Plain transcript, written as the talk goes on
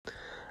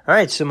All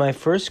right, so my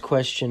first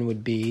question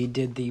would be,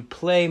 did the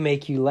play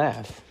make you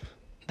laugh?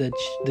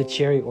 The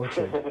Cherry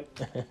Orchard,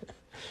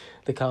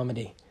 the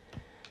comedy.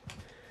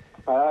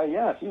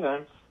 Yeah, a few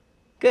times.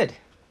 Good.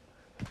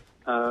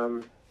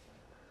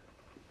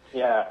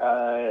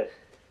 Yeah,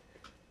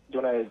 do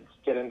you want to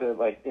get into,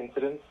 like,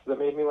 incidents that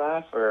made me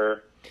laugh,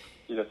 or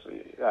you just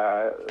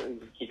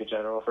keep it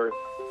general for a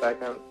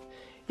second?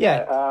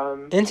 Yeah,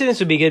 incidents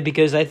would be good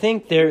because I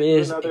think there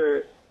is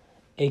another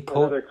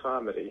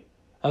comedy.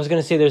 I was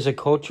going to say there's a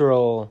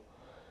cultural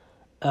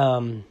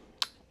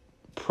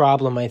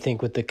problem, I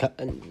think, with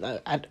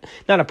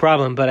not a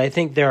problem, but I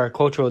think there are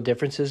cultural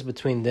differences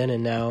between then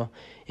and now,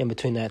 and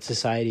between that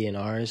society and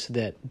ours,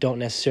 that don't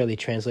necessarily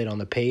translate on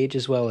the page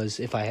as well as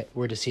if I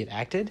were to see it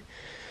acted.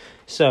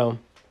 So,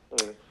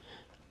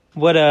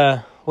 what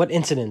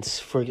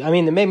incidents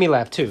it made me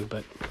laugh too,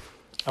 but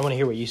I want to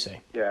hear what you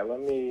say. Yeah,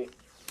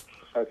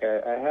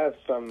 okay, I have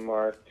some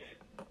marked.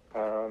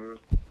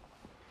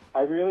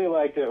 I really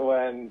liked it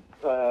when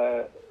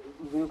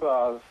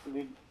Lyubov,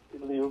 the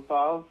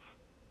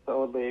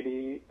old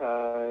lady,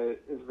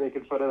 is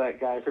making fun of that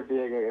guy for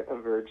being a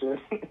virgin.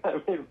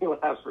 That made me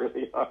laugh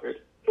really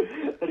hard.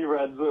 And he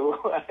runs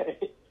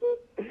away.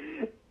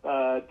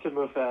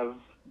 Timofev,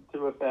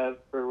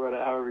 or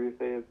however you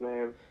say his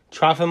name.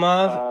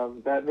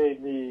 Trofimov. That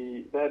made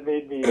me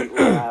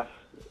laugh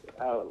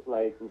out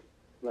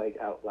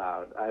out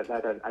loud. I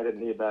didn't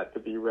need that to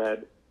be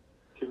read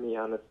to me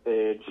on the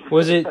stage.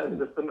 Was it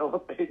just an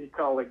old lady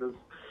calling this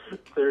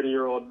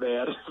 30-year-old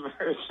man a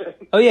virgin?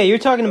 Oh yeah, you're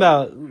talking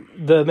about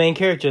the main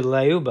character,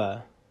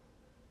 Lyuba.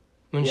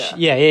 When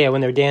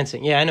when they're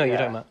dancing. Yeah, I know what you're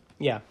talking about.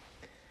 Yeah.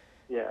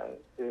 Yeah,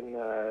 in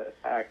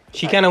act.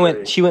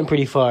 She went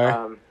pretty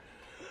far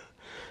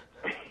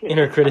in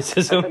her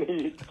criticism. And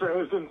he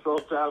throws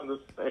himself down the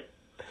stairs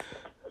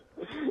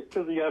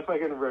because he got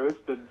fucking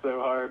roasted so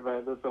hard by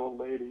this old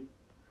lady.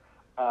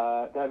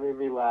 That made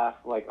me laugh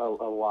like a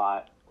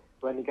lot.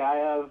 When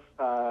Gaev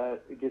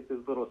gives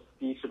his little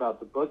speech about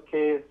the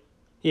bookcase,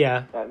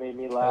 that made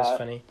me laugh. That was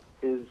funny.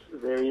 His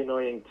very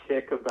annoying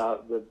tick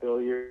about the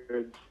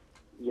billiards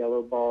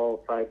yellow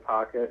ball side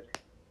pocket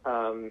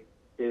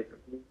it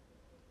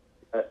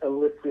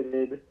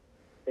elicited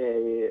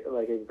a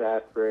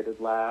exasperated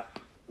laugh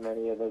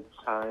many of the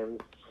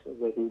times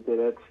that he did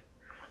it.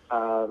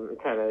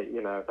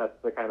 That's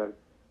the kind of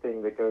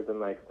thing that goes in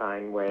like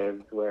sine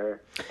waves,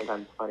 where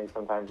sometimes it's funny,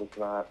 sometimes it's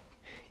not.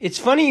 It's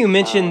funny you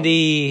mentioned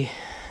the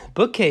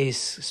bookcase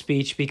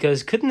speech,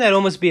 because couldn't that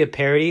almost be a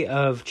parody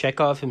of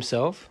Chekhov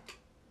himself,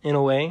 in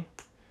a way?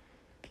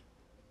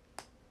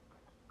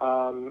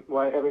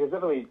 It's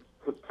definitely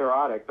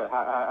parodic, but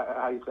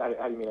how do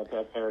you mean a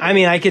parody? I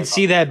mean, I could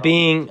see that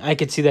being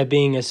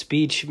a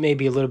speech,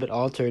 maybe a little bit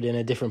altered in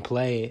a different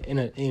play, in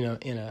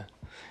a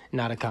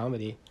not a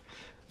comedy.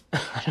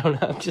 I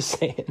don't know. I'm just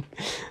saying,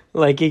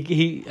 like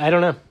he I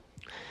don't know.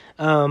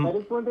 That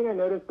is one thing I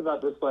noticed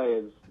about this play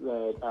is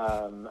that,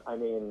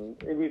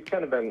 we've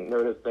kind of been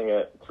noticing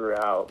it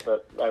throughout,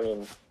 but,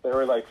 there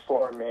were like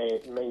four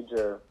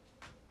major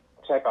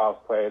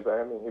Chekhov plays.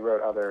 He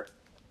wrote other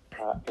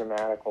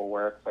dramatical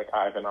works like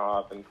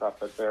Ivanov and stuff,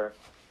 but they're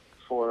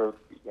four,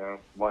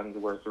 ones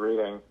worth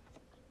reading.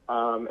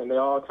 And they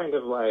all kind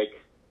of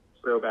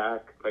throw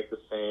back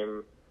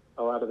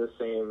a lot of the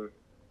same,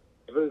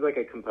 if it was like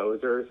a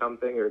composer or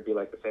something, it would be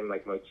like the same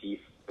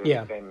motif,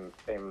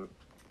 same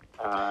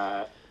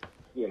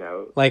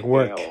like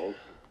work. Scales.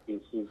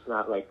 He's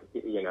not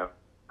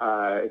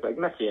it's like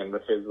Messiaen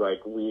with his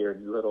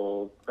weird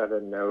little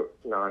 7-note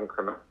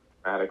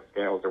non-chromatic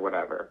scales or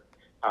whatever.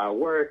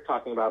 Work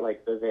talking about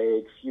the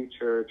vague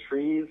future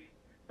trees.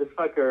 This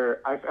fucker,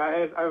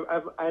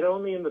 I'd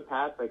only in the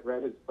past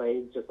read his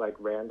plays just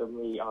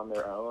randomly on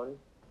their own,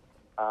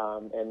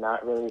 and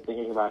not really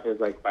thinking about his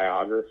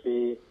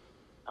biography,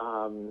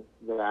 in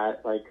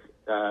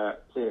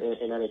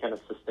any kind of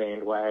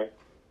sustained way.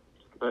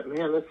 But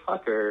man, this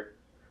fucker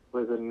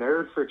was a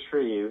nerd for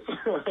trees.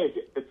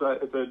 It's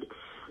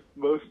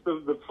most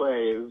of the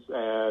plays,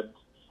 and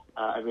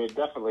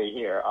definitely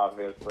here,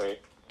 obviously.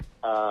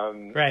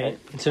 Right,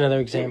 it's another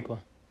example.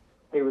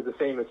 He was a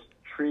famous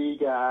tree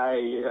guy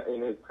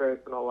in his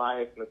personal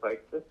life, and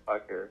it's this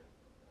fucker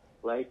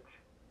liked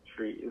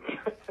trees.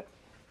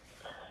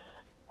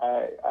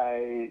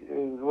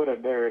 What a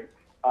nerd.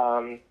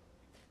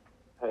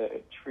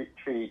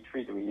 Tree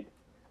dweeb.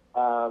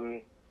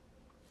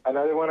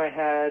 Another one I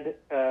had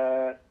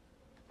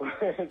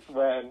was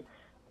when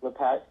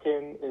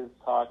Lepatkin is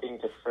talking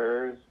to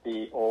Furs,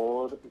 the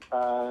old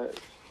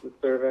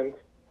servant,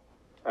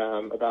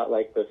 about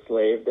the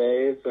slave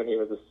days when he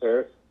was a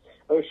serf.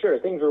 Oh, sure,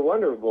 things were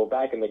wonderful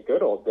back in the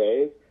good old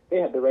days. They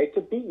had the right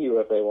to beat you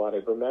if they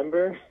wanted,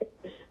 remember?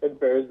 And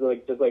Furs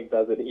just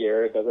doesn't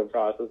hear it, doesn't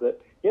process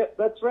it. Yep,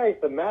 that's right.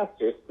 The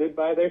masters stood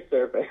by their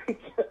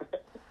servants.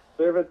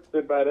 Servants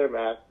stood by their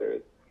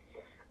masters.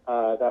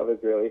 That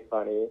was really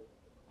funny.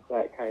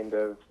 That kind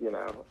of,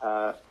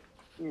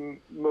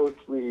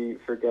 mostly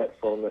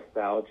forgetful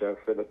nostalgia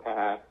for the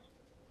past.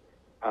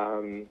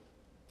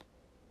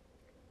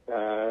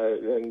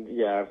 And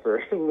yeah,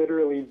 for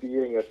literally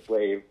being a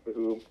slave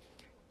who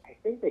I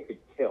think they could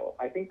kill.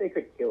 I think they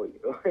could kill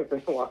you if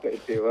they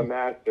wanted to. A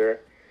master.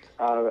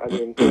 I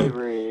mean,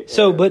 slavery.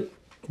 So, but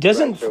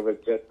doesn't Russia was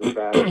just as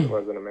bad as it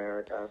was in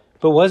America.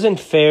 But wasn't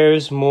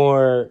Fairs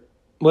more?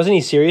 Wasn't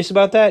he serious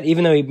about that?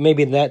 Even though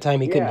maybe at that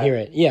time he couldn't hear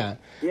it. Yeah,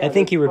 Yeah, I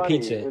think he it's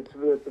repeats funny. it.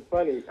 It's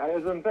funny.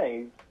 As I'm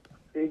saying,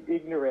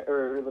 ignorant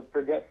or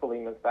forgetfully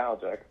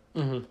nostalgic.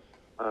 Mm-hmm.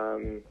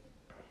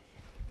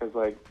 Because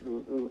like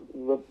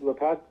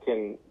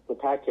Lepatkin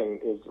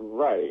is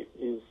right.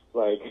 He's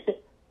like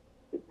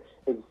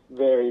it's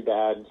very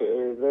bad,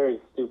 a very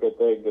stupid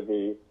thing to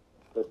be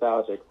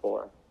nostalgic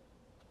for.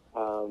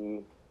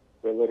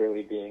 They're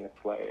literally being a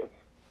slave.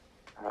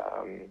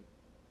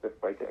 Just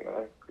like in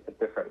a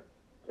different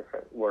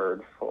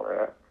word for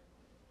it.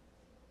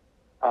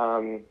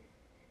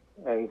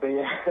 And so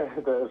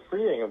the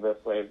freeing of the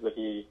slaves that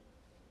he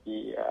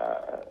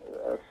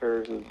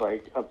Fairs is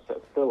like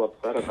still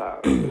upset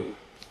about is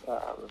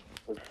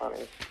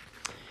funny.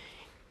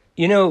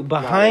 You know,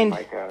 behind not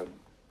in like a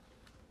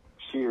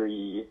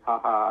cheery,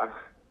 haha,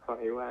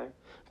 funny way.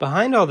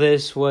 Behind all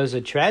this was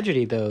a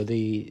tragedy, though.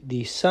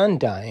 The son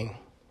dying,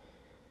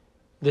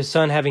 the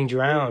son having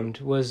drowned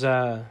was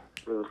it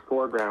was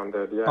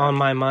foregrounded, yeah. on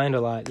my mind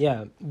a lot,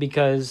 yeah,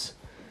 because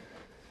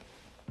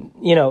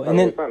and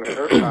then it's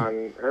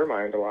on her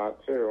mind a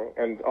lot too,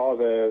 and all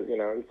the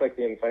it's like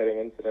the inciting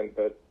incident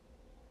that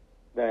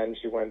then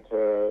she went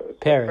to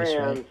Paris,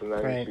 France, right? and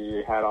then Right.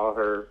 she had all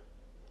her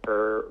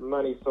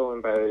money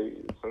stolen by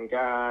some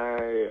guy,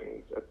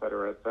 and et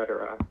cetera, et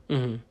cetera.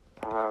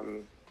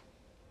 Mm-hmm.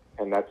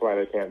 And that's why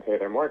they can't pay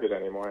their mortgage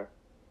anymore.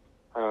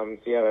 So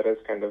yeah, that is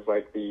kind of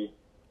like the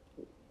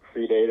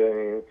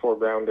predating,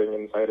 foregrounding,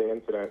 inciting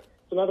incident.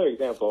 It's another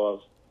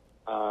example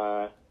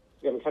of,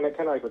 kind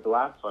of like with the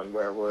last one,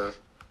 where we're,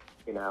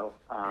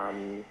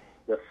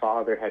 the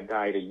father had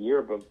died a year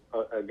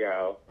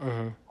ago.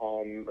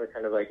 Mm-hmm. We're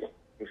kind of like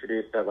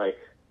introduced that, like,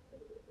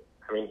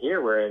 I mean,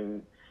 here we're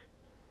in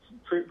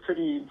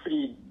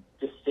pretty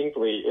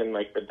distinctly in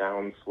like the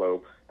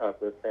downslope of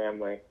the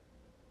family.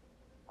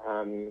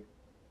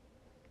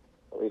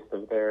 At least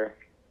of their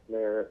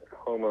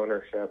home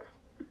ownership.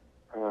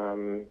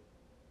 And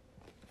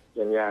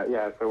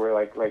so we're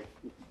like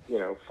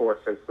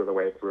 4/5 of the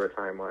way through a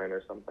timeline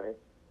or something.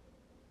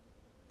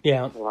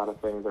 Yeah. A lot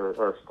of things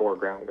are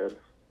foregrounded,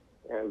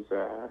 as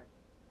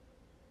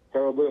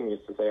Harold Bloom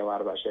used to say a lot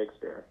about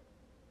Shakespeare.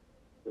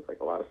 Just like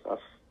a lot of stuff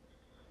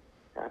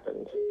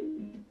happened.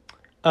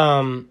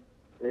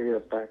 Maybe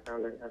that's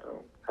backgrounding.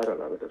 I don't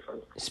know the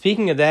difference.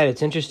 Speaking of that,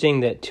 it's interesting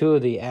that two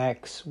of the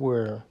acts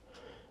were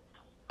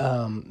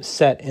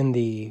set in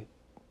the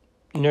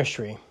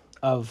nursery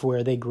of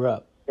where they grew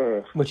up,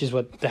 which is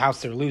what the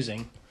house they're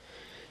losing.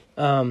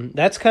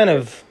 That's kind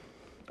of,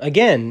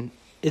 again,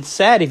 it's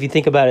sad if you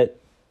think about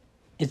it.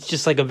 It's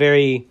just like a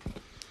very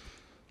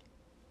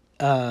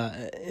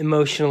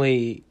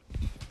emotionally,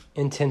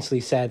 intensely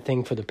sad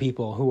thing for the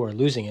people who are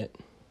losing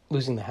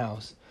the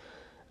house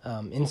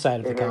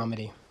inside of the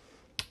comedy.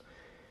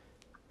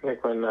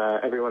 Like when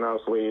everyone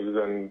else leaves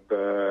and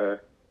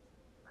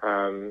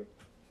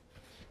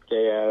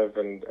Gayev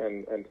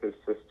and his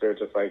sister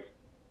just like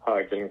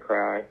hug and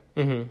cry.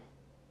 Mm-hmm.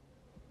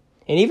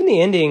 And even the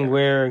ending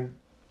where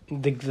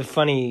the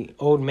funny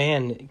old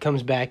man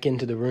comes back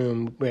into the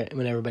room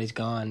when everybody's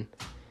gone,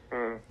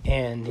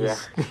 and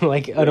he's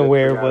like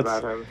unaware of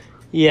what's.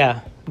 Yeah,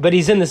 but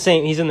he's in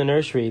the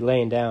nursery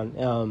laying down.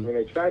 I mean,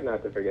 they tried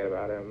not to forget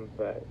about him,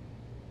 but.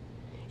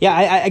 Yeah,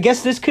 I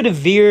guess this could have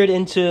veered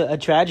into a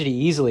tragedy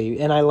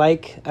easily, and I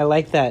like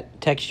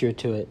that texture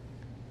to it,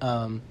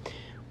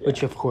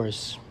 which of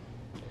course,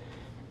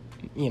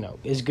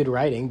 is good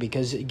writing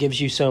because it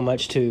gives you so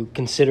much to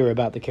consider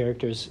about the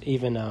characters,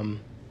 even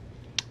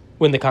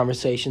when the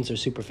conversations are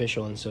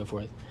superficial and so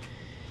forth.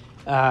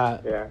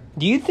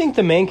 Do you think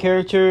the main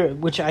character,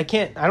 which I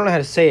don't know how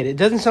to say it, it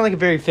doesn't sound like a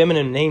very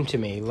feminine name to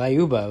me,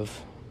 Lyubov.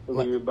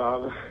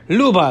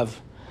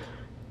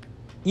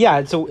 Yeah,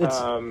 it's.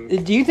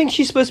 Do you think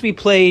she's supposed to be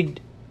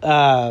played?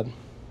 How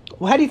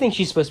do you think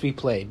she's supposed to be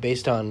played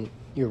based on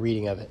your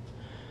reading of it?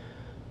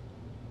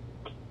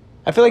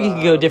 I feel like you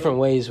could go different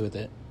ways with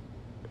it.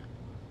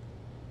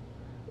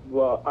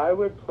 Well, I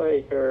would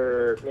play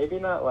her. Maybe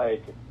not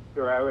like,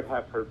 or I would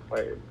have her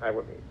play. I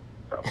wouldn't.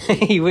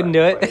 Probably You wouldn't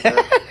do it.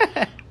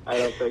 I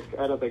don't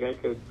think I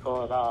could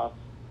pull it off.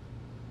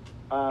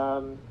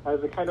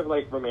 As a kind of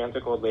like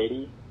romantic old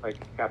lady, like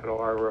capital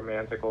R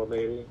romantic old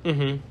lady.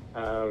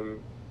 Mm-hmm.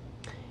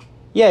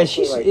 Yeah, is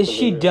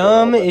she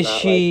dumb? Is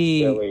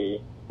she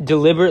like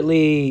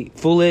deliberately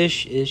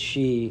foolish? Is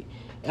she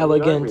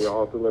elegant? Aren't we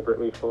all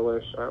deliberately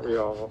foolish? Aren't we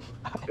all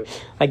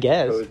just I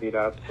guess. cozied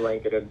up,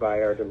 blanketed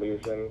by our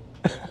delusion?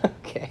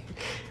 Okay.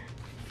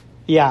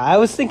 Yeah, I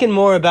was thinking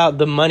more about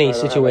the money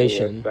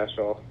situation.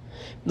 Special.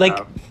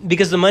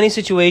 Because the money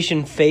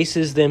situation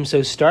faces them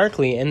so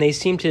starkly, and they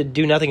seem to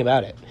do nothing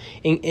about it.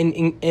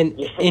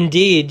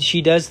 Indeed,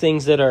 she does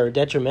things that are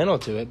detrimental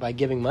to it by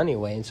giving money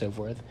away and so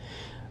forth.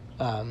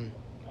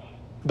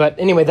 But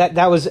anyway,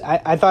 that was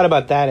I thought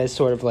about that as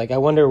sort of like I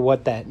wonder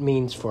what that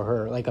means for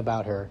her, like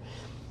about her.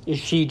 Is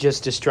she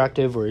just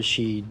destructive or is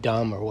she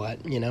dumb or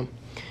what? You know,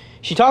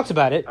 she talks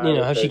about it. You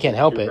know how she can't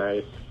help it.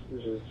 Nice.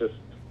 She's just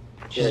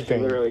She's she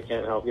very... literally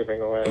can't help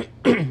giving away.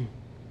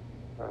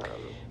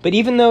 But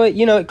even though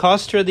it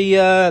cost her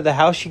the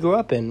house she grew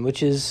up in,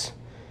 which is,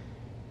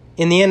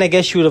 in the end, I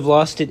guess she would have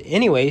lost it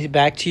anyway.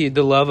 Back to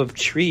the love of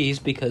trees,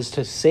 because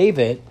to save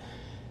it,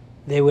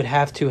 they would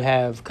have to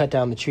have cut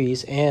down the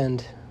trees,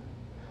 and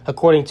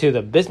according to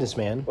the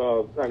businessman.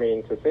 Well, I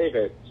mean, to save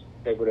it,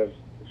 she would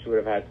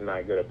have had to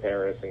not go to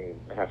Paris and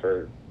have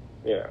her,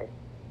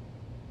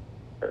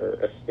 her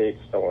estate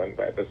stolen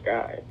by this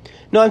guy.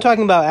 No, I'm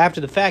talking about after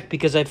the fact,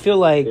 because I feel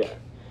like,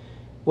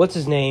 what's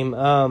his name?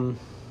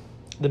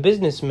 The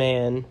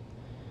businessman.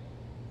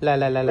 Only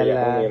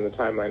in the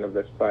timeline of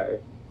this play.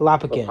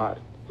 Lapkin.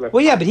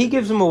 Well, yeah, but he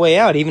gives him a way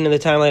out, even in the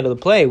timeline of the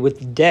play,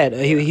 with debt.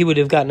 He would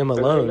have gotten him a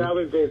loan. That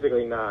was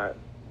basically not,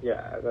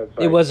 that's right.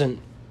 It wasn't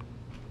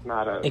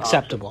not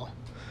acceptable.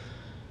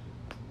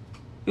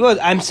 Well,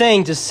 I'm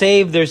saying to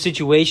save their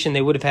situation,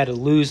 they would have had to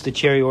lose the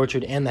cherry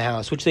orchard and the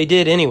house, which they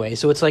did anyway.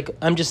 So it's like,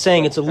 I'm just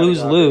saying it's a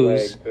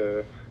lose-lose.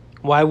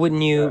 Why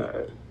wouldn't you...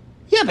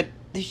 Yeah, but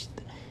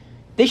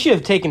they should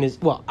have taken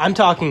his... Well, I'm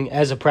talking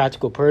as a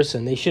practical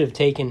person. They should have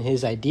taken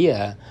his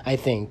idea, I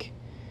think,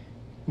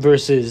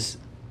 versus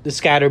the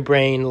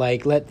scatterbrain,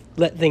 like, let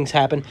things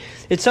happen.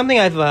 It's something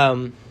I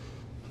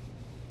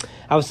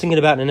was thinking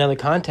about in another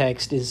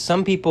context, is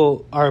some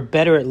people are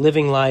better at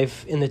living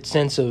life in the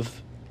sense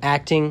of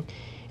acting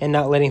and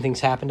not letting things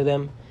happen to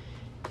them.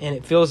 And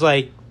it feels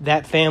like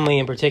that family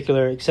in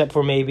particular, except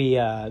for maybe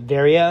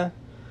Varia,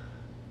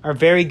 are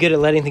very good at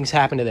letting things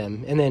happen to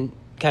them and then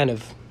kind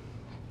of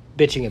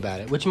bitching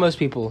about it, which most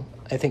people,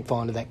 I think,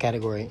 fall into that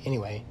category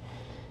anyway.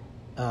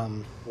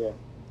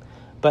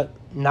 But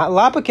not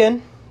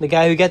Lopakin, the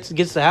guy who gets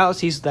the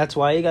house. That's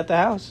why he got the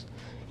house,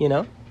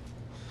 Well,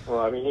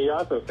 I mean, he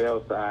also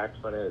fails to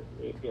act when it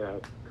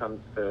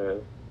comes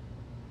to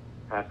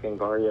asking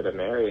Varia to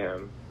marry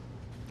him.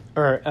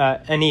 Or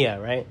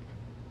Ania, right?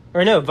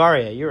 Or no,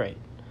 Varia, you're right.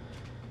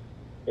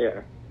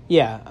 Yeah.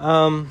 Yeah,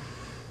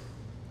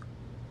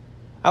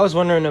 I was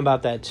wondering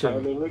about that, too. I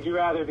mean, would you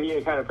rather be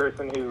a kind of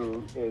person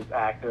who is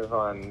active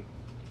on,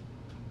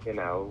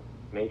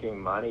 making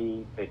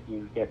money that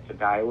you get to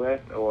die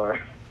with, or,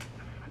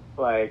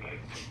 like,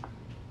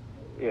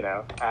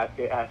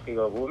 asking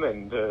a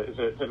woman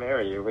to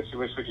marry you? Which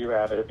would you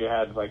rather if you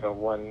had, like, a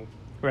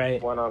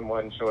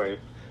one-on-one choice?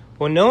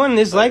 Well, no one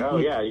is like... Oh,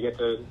 yeah, you get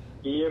to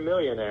be a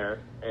millionaire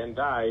and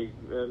die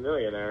a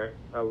millionaire,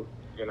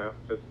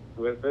 just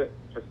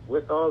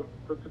with all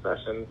the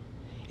possessions.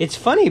 It's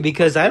funny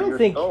because I don't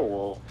think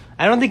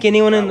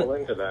anyone in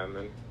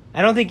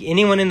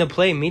the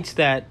play meets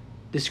that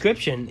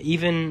description.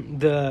 Even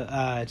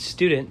the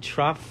student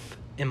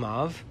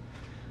Trofimov,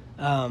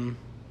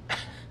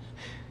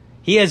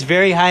 he has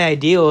very high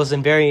ideals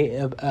and very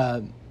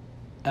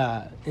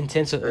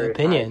intense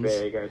opinions.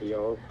 High, vague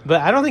ideals. But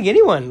I don't think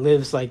anyone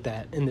lives like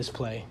that in this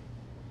play.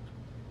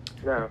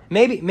 No.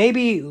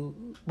 Maybe,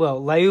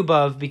 well,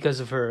 Lyubov, because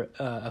of her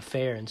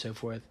affair and so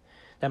forth,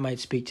 that might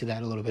speak to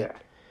that a little bit. Yeah.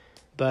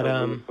 But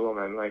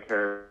woman, like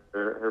her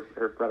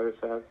brother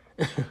says.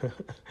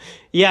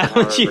 Yeah,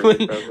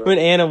 when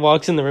Anna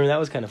walks in the room, that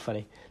was kind of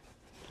funny.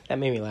 That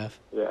made me laugh.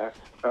 Yeah.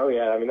 Oh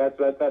yeah. I mean that's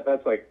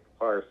like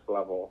farce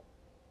level.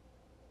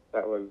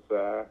 That was.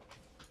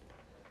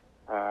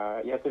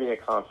 You have to be a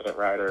confident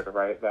writer to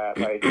write that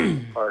like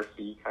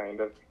farcey kind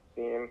of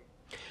scene.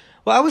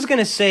 Well, I was going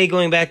to say,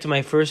 going back to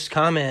my first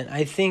comment,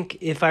 I think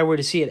if I were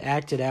to see it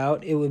acted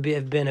out, it would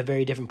have been a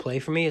very different play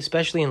for me,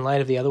 especially in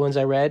light of the other ones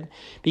I read,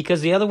 because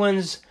the other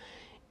ones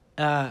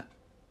are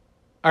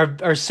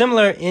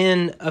similar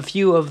in a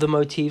few of the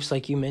motifs,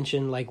 like you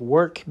mentioned, like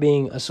work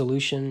being a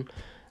solution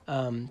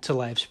to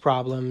life's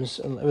problems,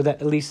 or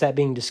that, at least that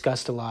being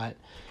discussed a lot,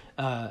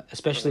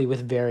 especially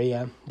with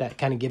Varia, that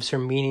kind of gives her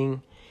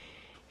meaning.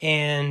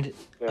 And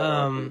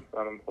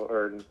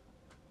unemployed,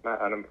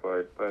 not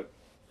unemployed, but.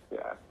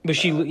 Yeah. But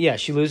she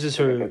loses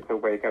her... To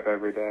wake up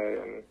every day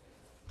and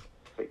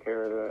take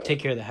care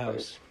of the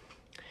house.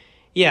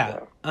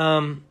 Yeah.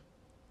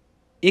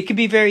 It could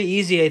be very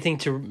easy, I think,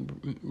 to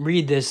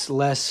read this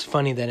less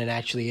funny than it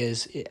actually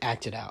is,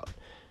 acted out.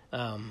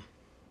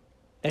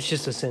 That's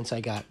just a sense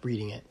I got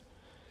reading it.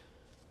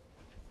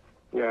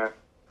 Yeah.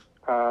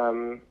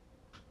 I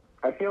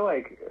feel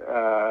like,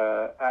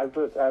 as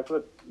with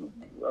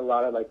a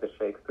lot of, like, the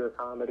Shakespeare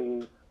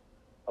comedies,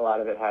 a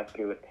lot of it has to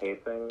do with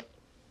pacing.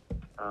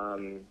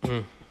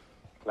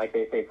 Like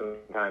they say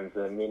sometimes,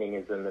 the meaning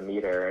is in the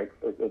meter.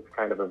 It's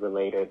kind of a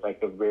related, like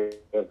the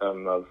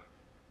rhythm of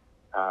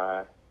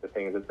the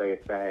things that they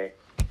say.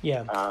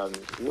 Yeah.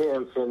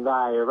 Nymph and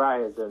thy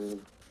arise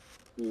and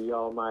be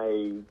all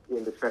my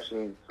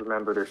indiscretions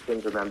remembered or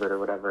sins remembered or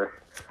whatever.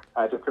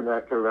 Just to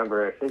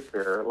remember a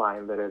Shakespeare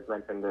line that is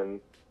mentioned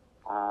in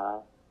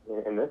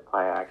this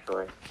play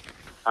actually.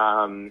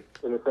 In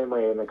the same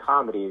way in the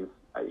comedies,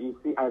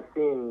 I've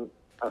seen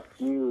a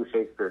few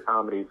Shakespeare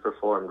comedies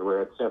performed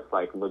where it's just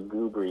like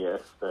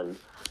lugubrious and,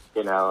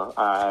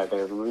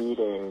 they're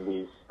reading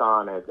these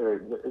sonnets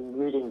or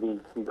reading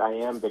these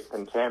iambic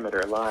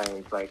pentameter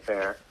lines like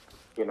they're,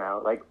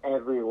 like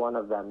every one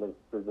of them is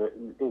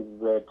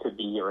the to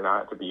be or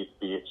not to be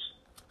speech,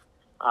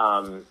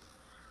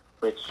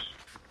 which,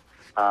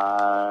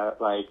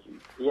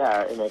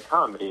 in a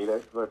comedy,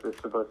 that's what it's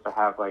supposed to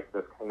have like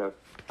this kind of,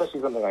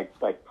 especially something like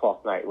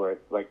Twelfth Night where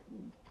it's like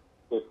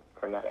this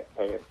frenetic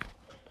pace.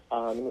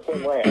 In the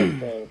same way, I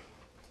think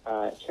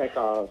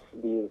Chekhov,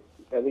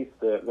 at least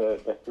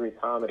the three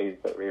comedies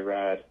that we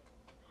read,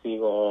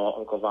 Seagull,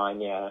 Uncle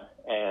Vanya,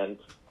 and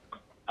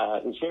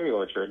The Cherry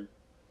Orchard,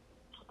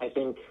 I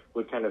think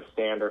would kind of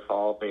stand or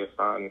fall based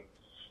on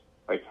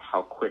like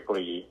how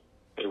quickly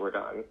they were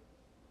done,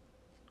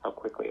 how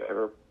quickly they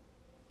were,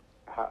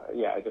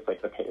 just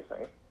like the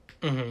pacing.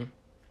 Mm-hmm.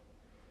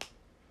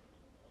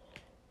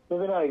 So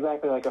they're not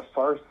exactly like a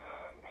farce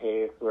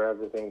pace where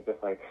everything's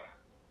just like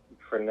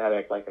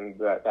frenetic, like in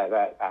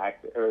that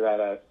act or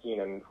that scene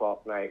in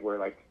Twelfth Night where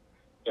like,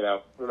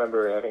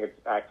 remember I think it's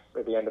at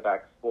the end of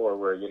Act 4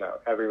 where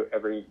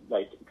every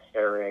like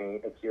pairing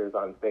appears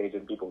on stage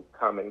and people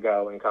come and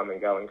go and come and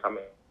go and come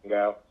and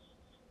go.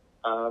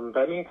 But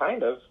I mean,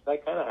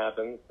 that kind of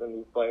happens in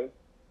these plays.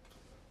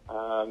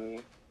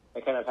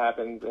 It kind of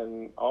happens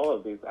in all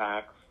of these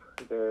acts.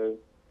 There's,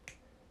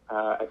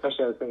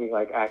 especially I was thinking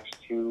like Act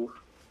 2.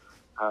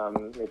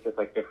 It's just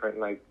like different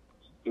like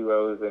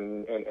duos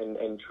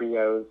and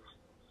trios.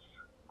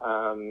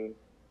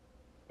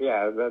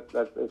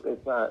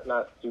 It's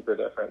not super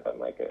different than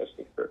like a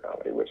Shakespeare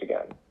comedy, which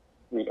again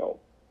we don't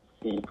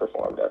see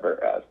performed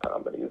ever as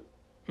comedies.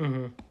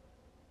 Mm-hmm.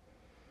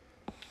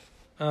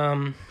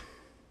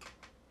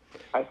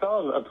 I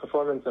saw a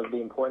performance of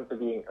The Importance of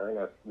Being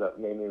Earnest that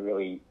made me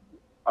really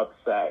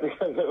upset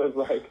because it was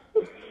like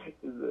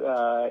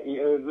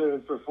it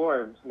was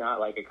performed not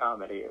like a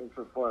comedy. It was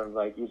performed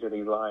like each of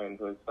these lines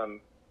was some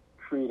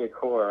cri de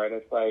coeur, and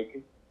it's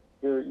like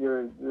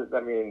you're I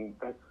mean,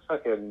 that's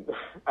fucking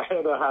I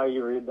don't know how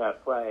you read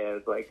that play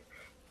as like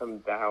some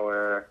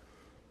dour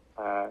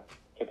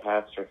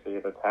catastrophe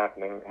that's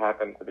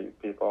happened to these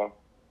people.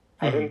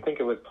 Mm-hmm. I didn't think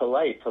it was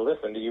polite to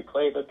listen to you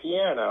play the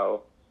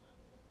piano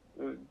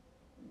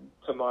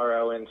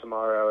tomorrow and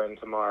tomorrow and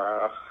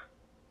tomorrow.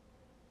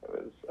 It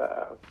was,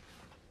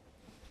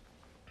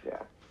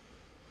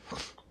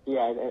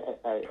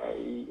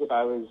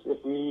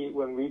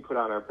 when we put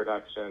on our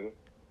production,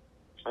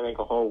 I think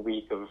a whole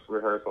week of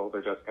rehearsals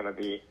are just going to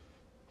be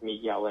me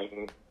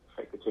yelling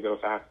to go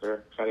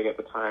faster, try to get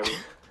the time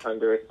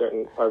under a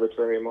certain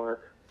arbitrary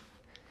mark.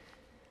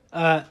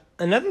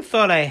 Another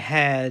thought I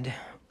had,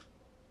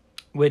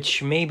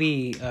 which may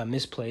be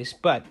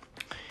misplaced, but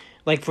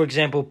like, for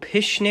example,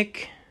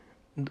 Pishnik,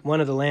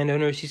 one of the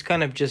landowners, he's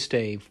kind of just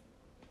an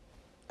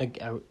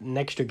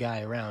extra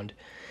guy around.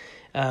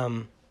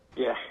 Who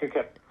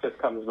just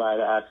comes by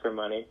to ask for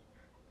money.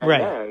 And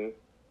right. then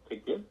to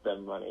give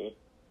them money.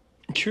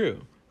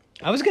 True.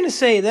 I was going to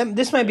say that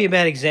this might be a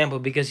bad example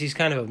because he's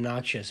kind of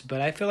obnoxious,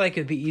 but I feel like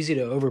it'd be easy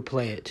to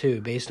overplay it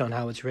too based on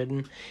how it's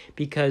written,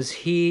 because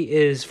he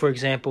is, for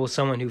example,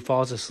 someone who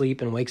falls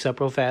asleep and wakes up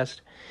real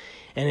fast.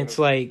 And it's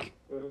like,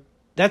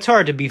 that's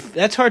hard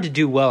to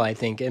do well, I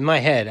think. In my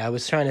head, I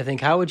was trying to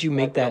think, how would you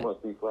make that?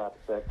 Almost be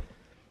slapstick.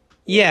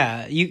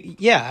 Yeah,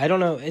 I don't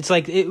know. It's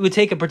like it would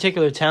take a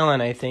particular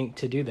talent, I think,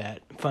 to do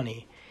that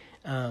funny.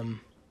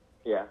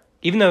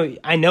 Even though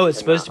I know it's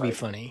supposed to be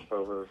funny.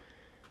 Over.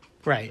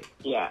 Right.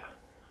 Yeah.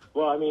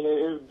 Well, I mean,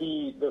 it'd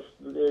be if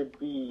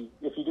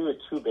you do it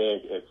too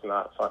big, it's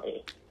not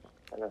funny,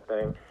 kind of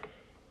thing.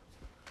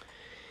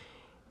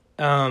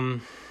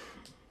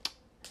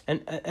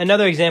 And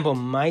another example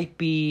might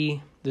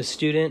be the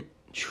student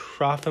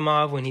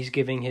Trofimov when he's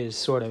giving his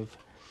sort of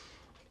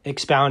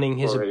expounding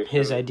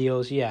his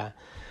ideals,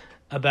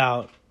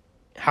 about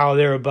how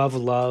they're above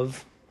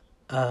love,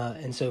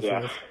 and so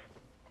forth,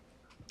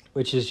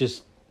 which is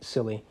just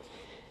silly,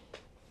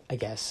 I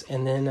guess.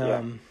 And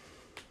then,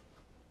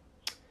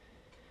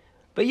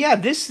 but yeah,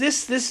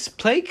 this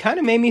play kind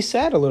of made me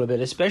sad a little bit,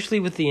 especially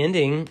with the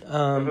ending,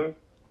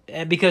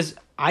 because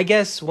I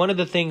guess one of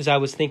the things I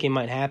was thinking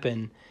might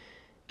happen,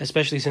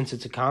 especially since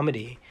it's a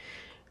comedy,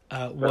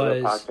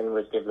 was Lopatkin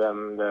would give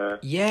them that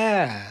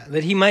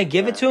he might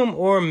give it to him,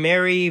 or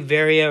Mary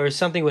Varia or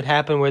something would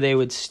happen where they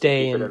would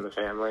stay in the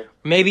family.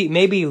 Maybe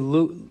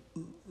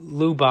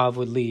Lyubov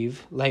would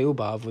leave,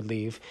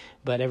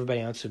 but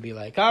everybody else would be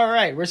like, all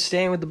right, we're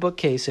staying with the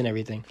bookcase and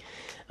everything.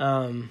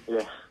 That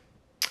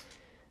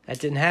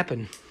didn't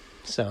happen.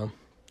 So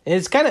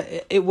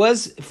it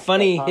was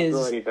funny.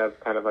 That's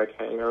kind of like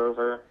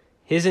hangover.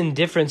 His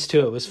indifference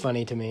to it was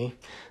funny to me.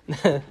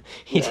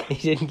 He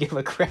didn't give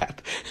a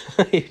crap.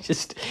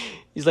 He's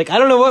like, I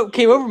don't know what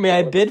came over me.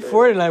 I bid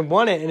for it and I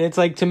won it. And it's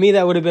like, to me,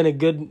 that would have been a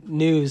good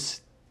news,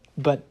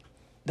 but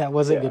that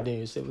wasn't good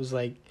news. It was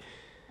like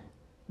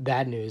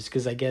bad news,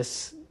 because I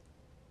guess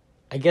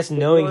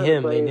knowing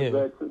him, they knew.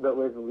 That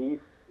was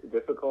least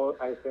difficult,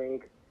 I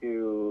think,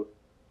 to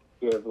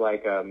give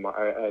like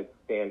a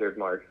standard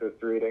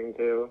Marxist reading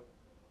to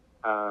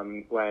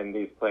when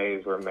these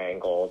plays were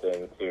mangled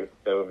into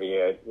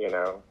Soviet,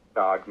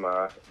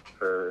 dogma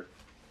for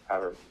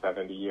however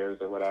 70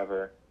 years or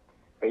whatever.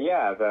 But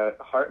yeah, the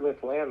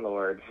heartless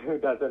landlord who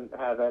doesn't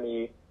have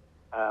any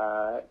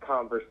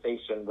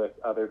conversation with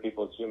other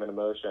people's human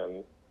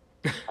emotions.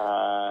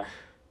 Yeah,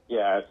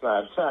 it's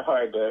not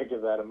hard to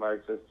give that a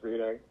Marxist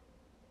reading.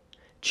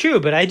 True,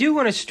 but I do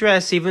want to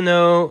stress, even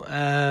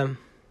though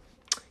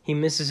he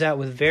misses out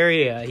with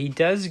Varia, he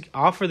does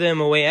offer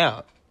them a way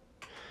out.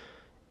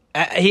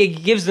 He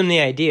gives them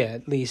the idea,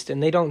 at least,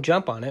 and they don't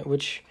jump on it,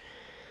 which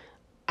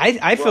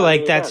I feel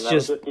like that's that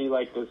just... would just be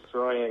like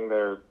destroying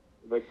their...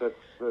 Like,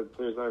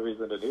 there's no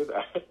reason to do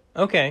that.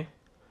 Okay.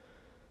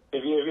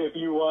 If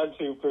you want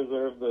to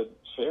preserve the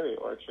cherry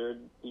orchard,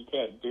 you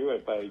can't do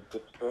it by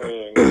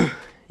destroying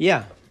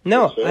yeah.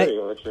 No, the cherry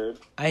orchard.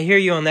 I hear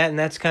you on that, and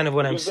that's kind of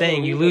what I'm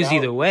saying. You lose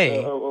either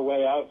way. A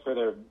way out for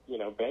their,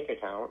 bank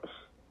account.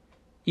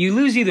 You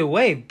lose either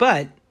way,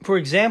 but, for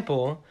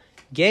example,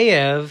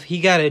 Gayev, he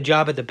got a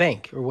job at the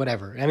bank or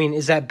whatever. I mean,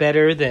 is that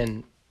better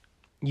than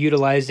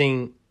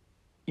utilizing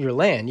your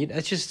land?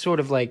 That's just sort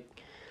of like,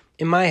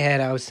 in my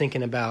head, I was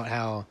thinking about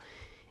how,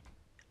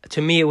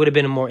 to me, it would have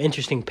been a more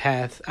interesting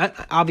path.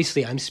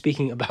 Obviously, I'm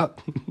speaking about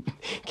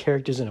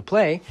characters in a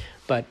play,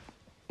 but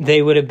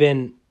they would have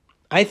been,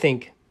 I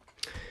think,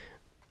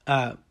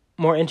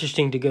 more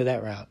interesting to go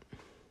that route.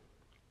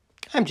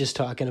 I'm just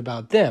talking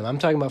about them. I'm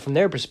talking about from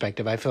their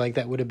perspective. I feel like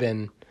that would have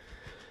been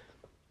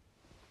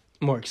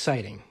more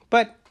exciting.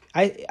 But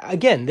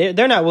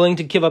they're not willing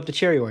to give up the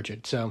cherry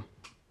orchard. So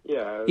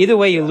yeah, either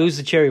way, you lose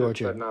the cherry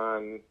orchard.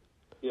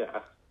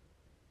 Yeah.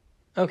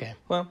 Okay.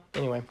 Well,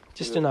 anyway,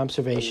 just an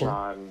observation.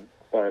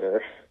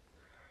 Non-starter.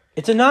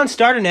 It's a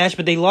non-starter, Nash,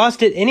 but they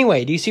lost it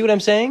anyway. Do you see what I'm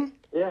saying?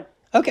 Yeah.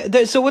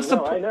 Okay. So what's the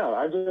point? I know.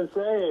 I'm just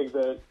saying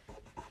that.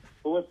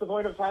 What's the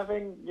point of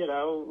having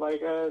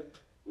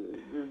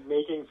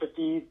making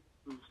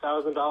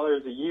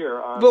 $50,000 a year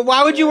on? But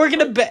why would you work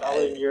in a bank?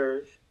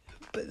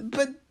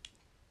 But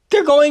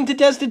they're going to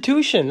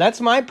destitution.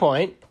 That's my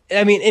point.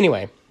 I mean,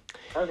 anyway.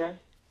 Okay.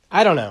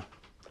 I don't know.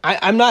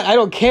 I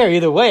don't care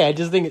either way. I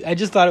just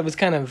thought it was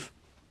kind of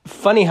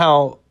funny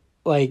how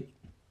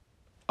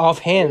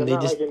offhand they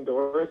just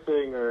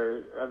endorsing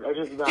or I'm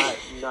just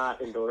not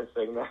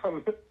endorsing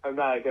them. I'm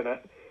not gonna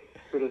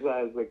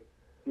criticize the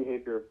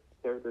behavior of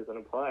characters in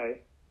a play.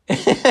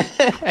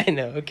 I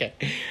know. Okay.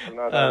 I'm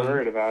not that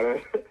worried about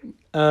it.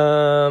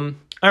 All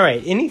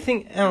right.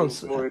 Anything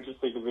else? It's more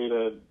interesting to me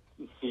to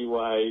see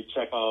why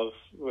Chekhov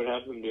would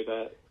have them do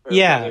that.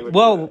 Yeah.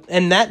 Well,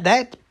 and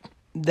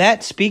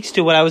that speaks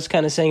to what I was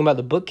kind of saying about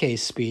the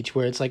bookcase speech,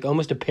 where it's like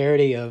almost a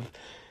parody of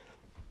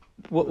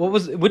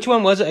which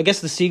one was it? I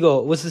guess the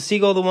seagull. Was the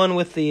seagull the one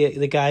with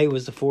the guy who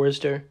was the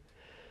forester?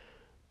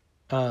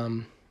 Or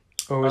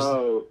was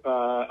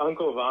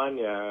Uncle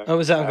Vanya? Oh,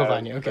 was that Uncle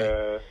Vanya?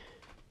 Okay.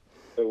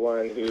 The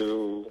one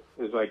who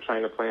is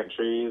trying to plant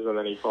trees and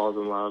then he falls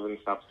in love and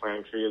stops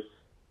planting trees.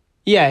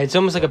 Yeah, it's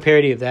almost like a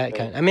parody of that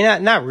kind. I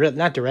mean,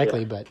 not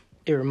directly, but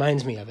it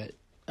reminds me of it.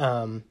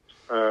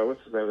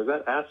 What's his name? Is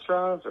that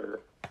Astrov or?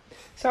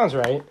 Sounds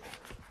right.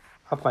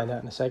 I'll find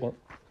out in a second.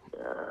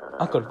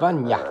 Uncle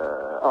Vanya.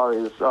 All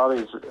these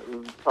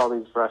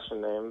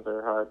Russian names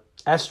are hard.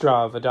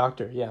 Astrov, a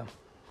doctor. Yeah.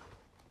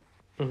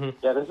 Mm-hmm.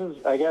 Yeah, this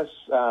is, I guess,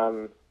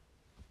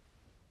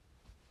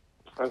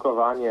 Uncle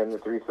Vanya and the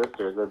Three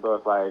Sisters. They're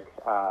both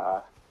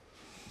the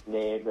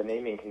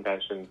naming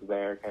conventions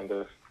there kind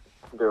of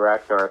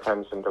direct our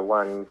attention to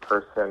one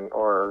person,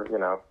 or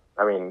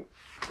I mean,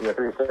 in the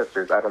Three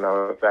Sisters, I don't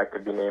know if that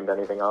could be named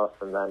anything else,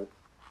 and then,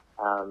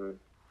 I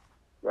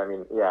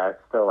mean, yeah,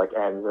 it still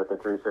ends with the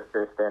Three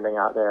Sisters standing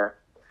out there,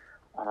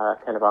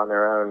 kind of on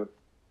their own.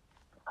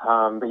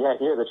 But yeah,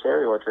 here the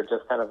cherry orchard,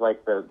 just kind of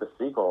like the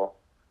seagull.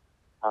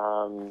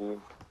 Our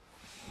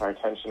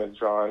attention is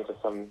drawn to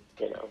some,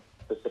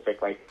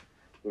 specific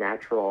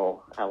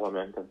natural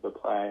element of the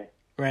play.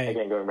 Right.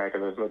 Again, going back to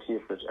those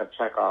motifs of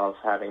Chekhov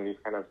having these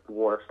kind of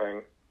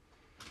dwarfing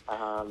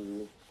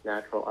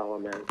natural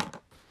elements,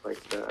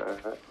 like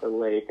the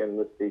lake and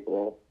the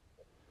seagull,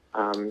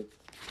 or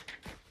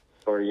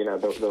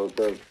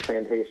the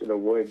plantation, the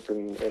woods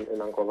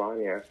in Uncle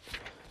Vanya.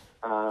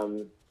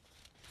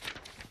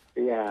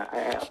 Yeah,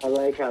 I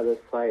like how this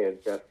play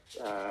is just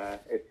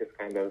it's just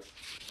kind of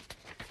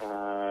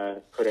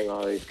putting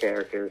all these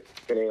characters,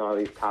 spinning all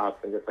these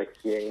tops, and just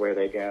seeing where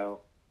they go.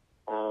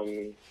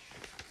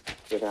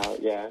 Without,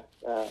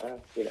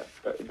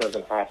 it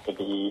doesn't have to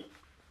be.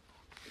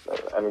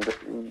 I mean, just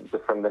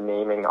from the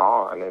naming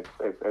on, it's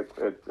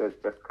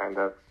just kind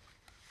of,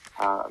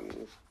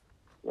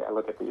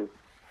 look at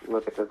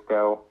this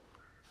go,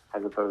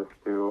 as opposed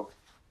to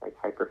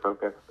hyper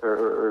focus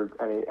or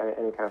any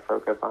kind of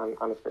focus on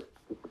a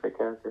specific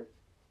character.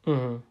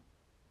 Mm-hmm.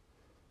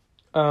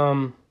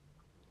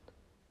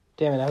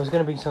 Damn it! I was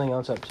gonna bring something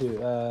else up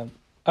too.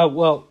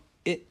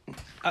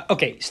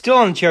 Okay, still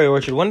on Cherry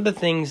Orchard. One of the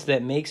things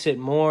that makes it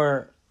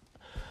more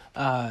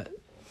of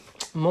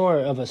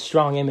a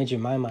strong image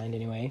in my mind,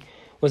 anyway,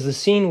 was the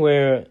scene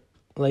where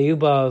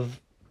Lyubov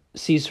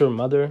sees her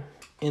mother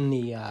in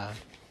the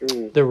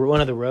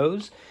one of the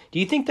rows. Do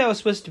you think that was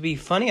supposed to be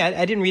funny?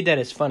 I didn't read that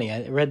as funny.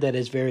 I read that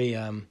as very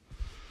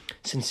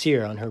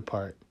sincere on her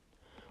part.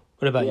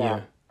 What about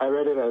you? I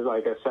read it as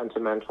like a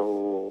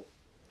sentimental,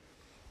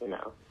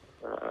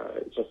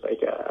 just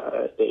like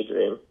a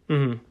daydream.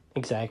 Mm-hmm.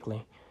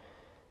 Exactly.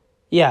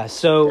 Yeah,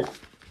 so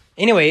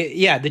anyway,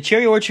 the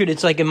cherry orchard,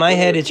 it's like in my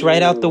head, it's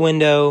right out the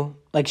window,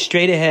 like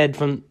straight ahead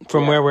from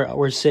where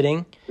we're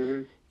sitting.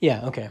 Mm-hmm.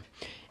 Yeah, okay.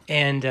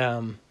 And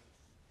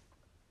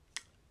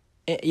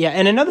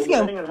and another thing,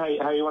 depending on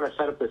how you want to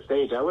set up the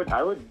stage, I would,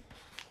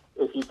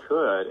 if you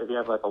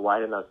have like a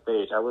wide enough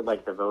stage, I would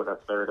like devote a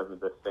third of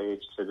the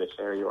stage to the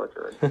cherry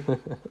orchard,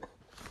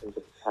 and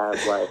just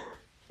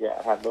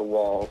have the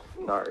wall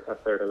start a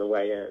third of the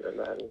way in, and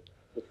then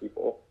the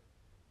people.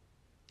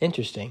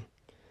 Interesting.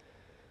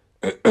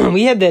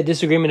 We had that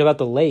disagreement about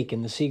the lake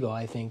and the seagull,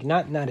 I think.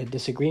 Not a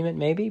disagreement,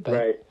 maybe, but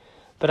right.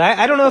 But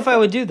I don't know if I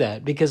would do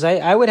that, because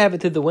I would have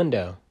it through the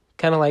window,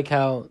 kind of like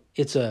how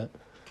it's a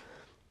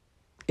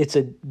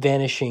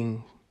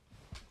vanishing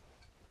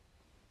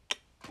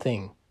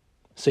thing,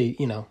 so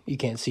you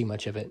can't see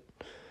much of it.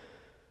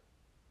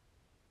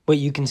 What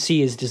you can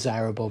see is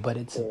desirable, but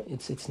it's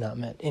not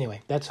meant. Anyway,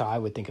 that's how I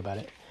would think about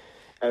it.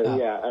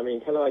 I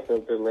mean, kind of like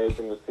the lake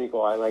and the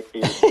seagull. I like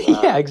these.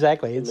 Yeah,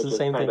 exactly. It's the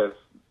same thing. Kind of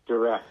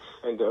direct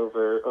and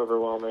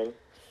overwhelming.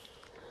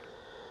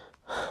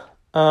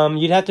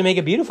 You'd have to make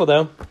it beautiful,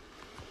 though.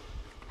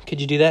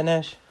 Could you do that,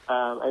 Nash?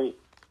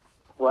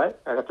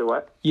 What? I'd have to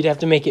what? You'd have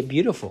to make it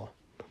beautiful.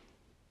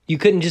 You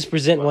couldn't just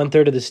present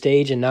 1/3 of the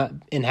stage and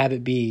have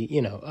it be,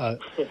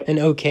 an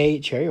okay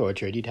cherry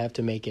orchard. You'd have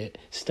to make it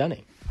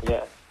stunning.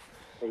 Yeah,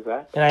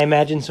 exactly. And I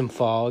imagine some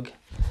fog.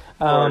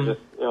 Or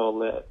just ill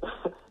lit.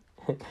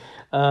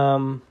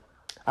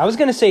 I was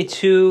going to say,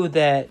 too,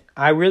 that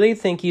I really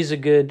think he's a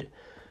good...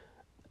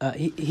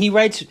 he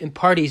writes in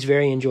parties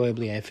very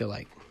enjoyably, I feel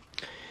like.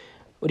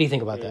 What do you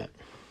think about that?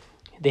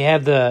 They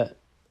have the...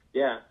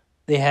 Yeah.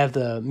 They have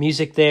the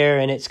music there,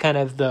 and it's kind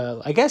of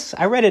I guess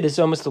I read it as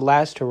almost the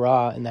last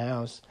hurrah in the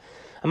house.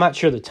 I'm not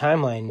sure the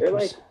timeline. They're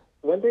like,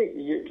 one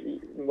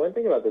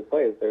thing about this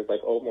play is there's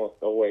like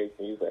almost always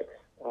music.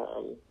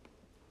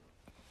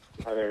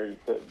 There's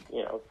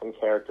some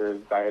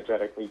characters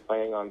diegetically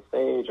playing on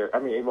stage,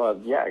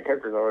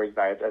 characters are always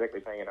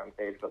diegetically playing it on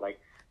stage, but like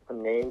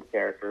some named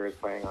character is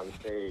playing on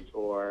stage,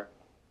 or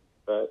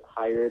the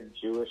hired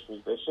Jewish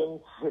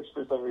musicians, which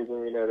for some reason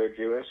we know they're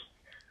Jewish,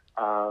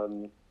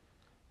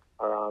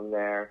 are on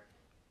there.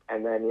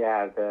 And then,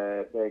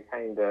 the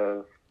kind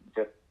of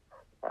just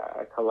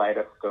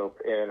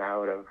kaleidoscope in and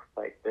out of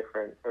like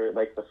different, or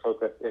like the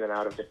focus in and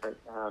out of different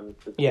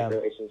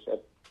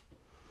relationships.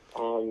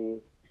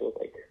 Feels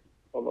like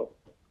almost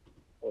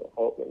an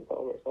Altman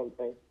film or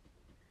something.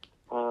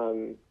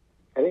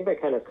 I think that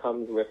kind of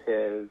comes with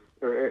his,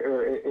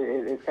 or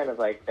it's kind of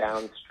like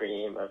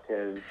downstream of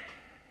his,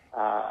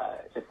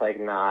 just like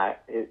none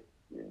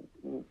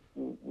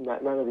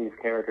of these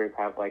characters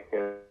have like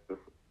his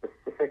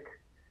specific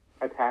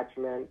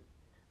attachment.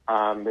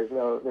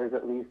 There's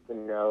at least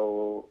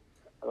no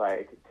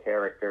like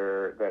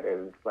character that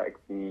is like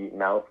the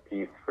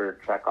mouthpiece for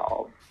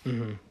Chekhov,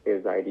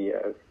 his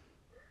ideas.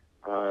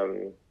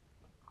 I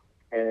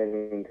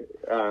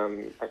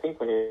think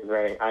when he was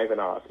writing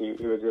Ivanov, he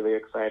was really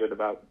excited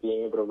about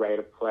being able to write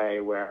a play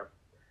where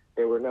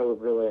there were no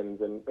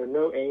villains and there were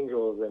no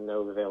angels and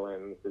no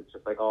villains. It's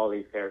just like all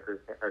these characters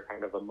are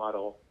kind of a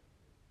muddle.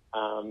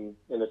 In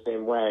the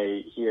same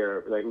way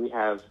here, like we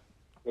have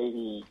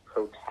maybe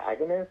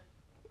protagonists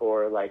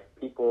or like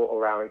people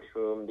around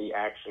whom the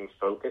action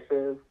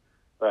focuses,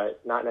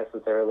 but not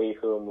necessarily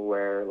whom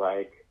we're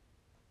like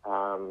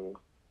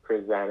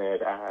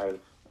presented as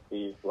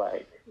these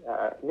like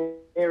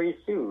Mary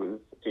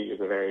Sues, to use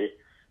a very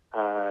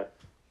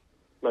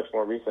much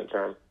more recent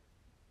term.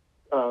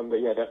 But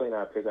definitely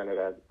not presented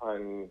as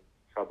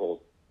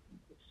untroubled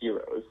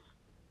heroes.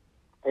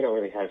 They don't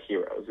really have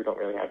heroes. We don't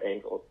really have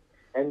angels.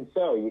 And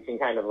so you can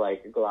kind of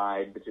like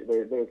glide,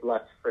 there's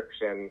less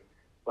friction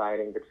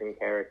gliding between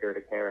character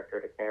to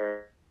character to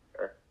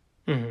character.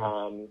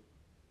 Mm-hmm.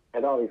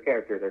 And all these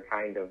characters are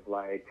kind of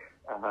like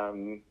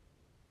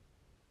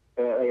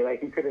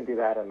you couldn't do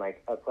that in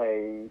like a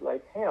play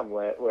like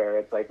Hamlet, where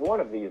it's like one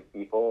of these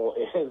people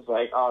is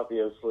like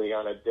obviously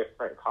on a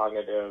different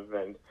cognitive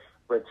and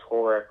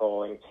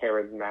rhetorical and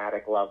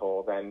charismatic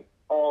level than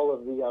all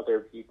of the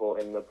other people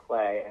in the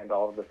play and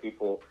all of the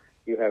people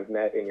you have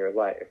met in your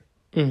life.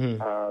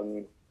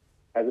 Mm-hmm.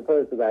 As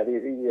opposed to that,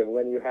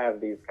 when you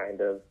have these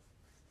kind of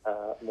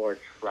more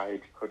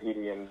trite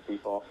quotidian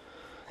people,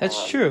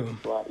 that's true.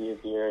 It's a lot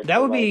easier.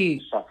 That would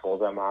be shuffle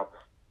them up.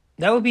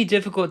 That would be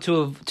difficult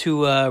to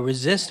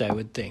resist, I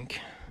would think,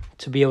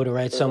 to be able to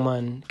write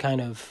someone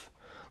kind of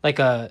like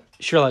a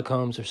Sherlock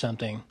Holmes or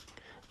something.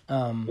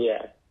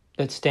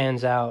 That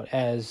stands out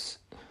as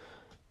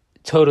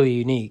totally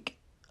unique.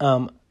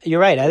 You're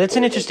right. That's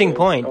an interesting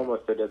point.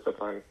 Almost a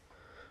discipline.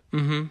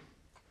 Mm-hmm.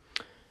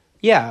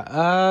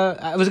 Yeah.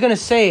 I was going to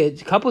say, a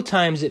couple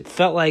times it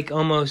felt like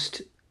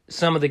almost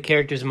some of the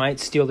characters might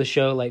steal the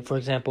show. Like, for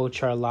example,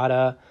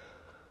 Charlotta,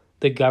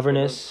 the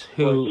governess,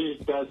 who... Well,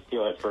 she does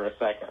steal it for a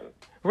second.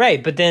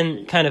 Right, but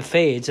then kind of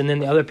fades, and then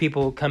the other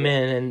people come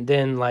in, and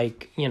then,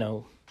 like, you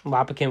know,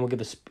 Lopakin will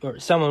give or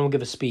someone will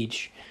give a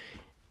speech,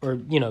 or,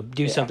 you know,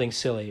 do something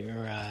silly,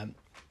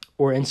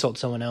 or insult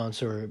someone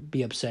else, or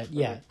be upset.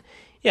 Yeah,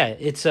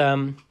 it's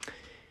a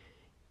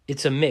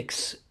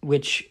mix.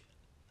 Which,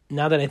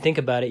 now that I think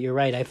about it, you're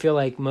right. I feel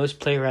like most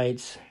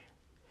playwrights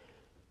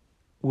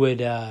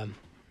would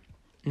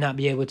not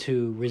be able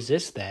to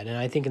resist that, and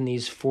I think in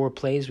these 4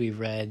 plays we've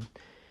read,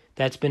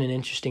 that's been an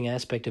interesting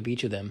aspect of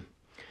each of them.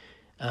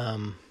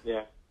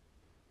 Yeah.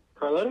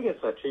 Carlotta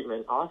gets that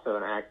treatment also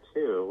in Act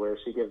 2, where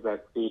she gives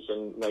that speech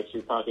and, like,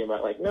 she's talking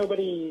about, like,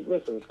 nobody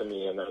listens to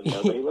me, and then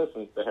nobody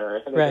listens to her.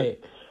 And right.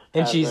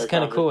 And she's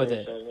kind of cool with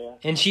it. Yeah.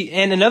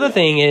 And another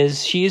thing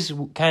is, she's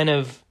kind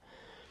of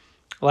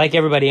like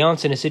everybody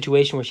else in a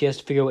situation where she has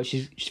to figure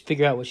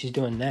out what she's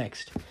doing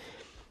next.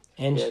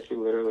 And yeah, she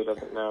literally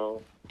doesn't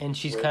know. And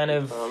she's kind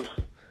of...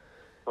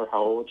 or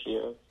how old she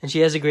is. And she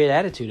has a great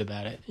attitude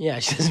about it. Yeah,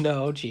 she doesn't know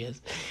how old she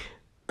is.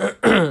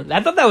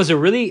 I thought that was a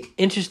really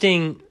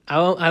interesting...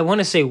 I want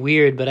to say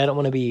weird, but I don't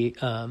want to be...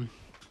 I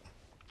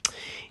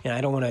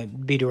don't want to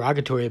be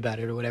derogatory about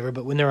it or whatever,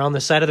 but when they're on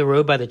the side of the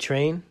road by the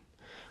train,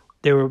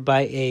 they were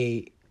by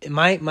a...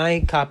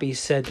 My copy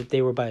said that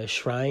they were by a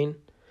shrine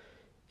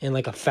and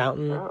like a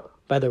fountain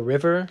by the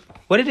river.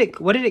 What did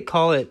it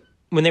call it?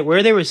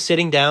 Where they were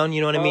sitting down,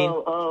 you know what I mean?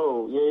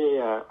 Oh,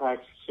 yeah.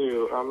 Act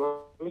 2.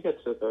 Let me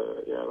get to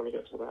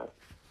that.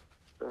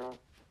 I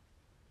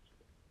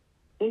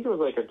think it was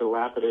like a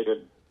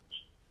dilapidated,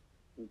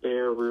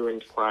 bare,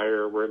 ruined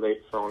choir where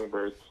late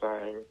songbirds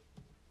sang,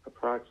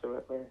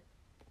 approximately.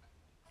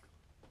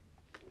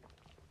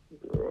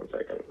 Give me 1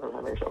 second. I'm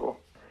having trouble.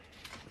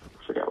 I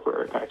forgot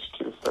where Act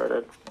 2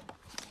 started.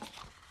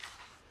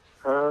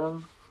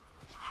 Oh,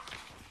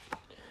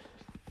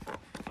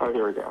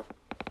 here we go.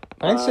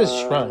 Mine says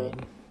shrine.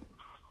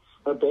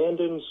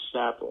 Abandoned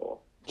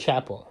chapel.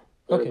 Chapel.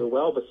 There's a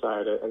well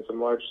beside it and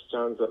some large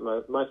stones that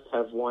must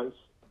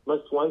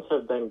once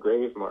have been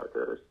grave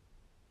markers.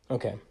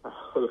 Okay.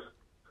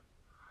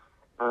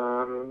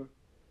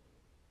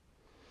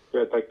 Yeah,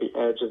 it's like the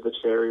edge of the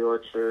cherry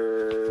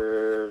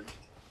orchard.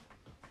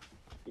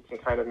 You can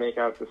kind of make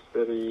out the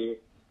city.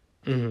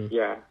 Mm-hmm.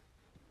 Yeah.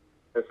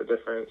 It's a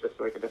different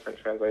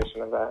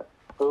translation of that.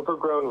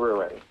 Overgrown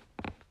ruin.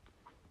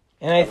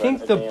 And I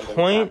think the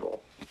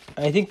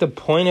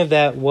point of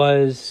that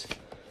was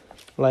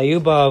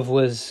Lyubov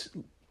was,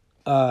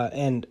 I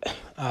mean,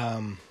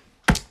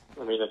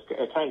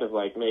 it's kind of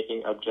like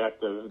making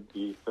objective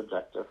the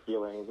subjective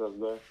feelings of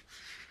the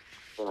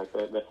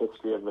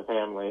history of the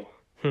family.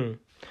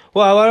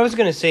 Well, what I was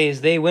going to say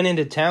is they went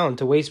into town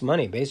to waste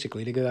money,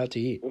 basically, to go out to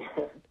eat.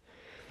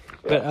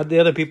 But the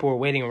other people were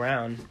waiting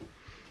around.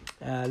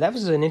 That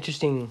was an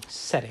interesting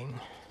setting.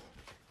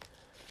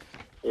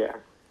 Yeah.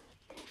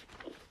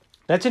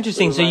 That's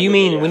interesting. So you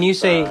mean when you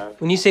say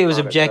it was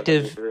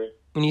objective,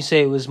 when you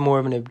say it was more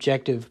of an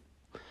objective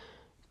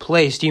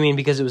place, do you mean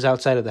because it was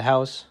outside of the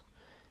house?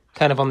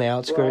 Kind of on the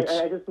outskirts?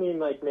 Well, I just mean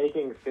like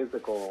making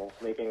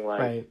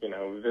right.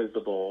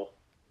 Visible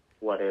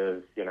what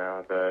is,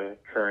 the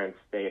current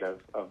state of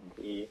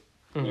the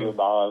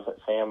Lyubov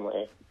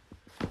family.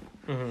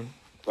 Mm-hmm.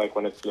 Like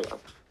when it's,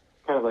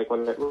 kind of like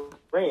when it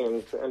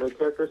rains and the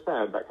character's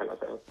sad, that kind of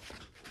thing.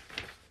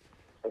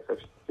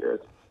 Except here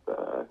it's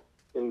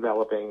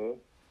enveloping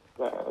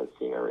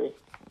scenery.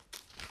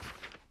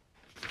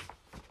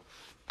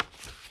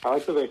 I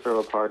like that they throw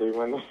a party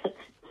when the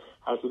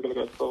house is going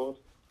to get sold.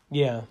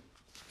 Yeah.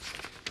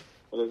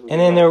 And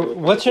then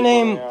what's her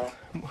name?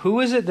 Who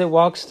is it that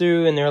walks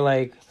through and they're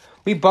like,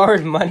 we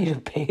borrowed money to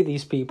pay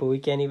these people. We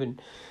can't even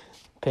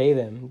pay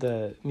them.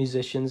 The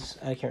musicians.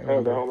 I can't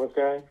remember. Oh, the homeless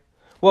guy?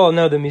 Well,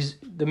 no, the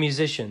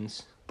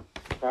musicians.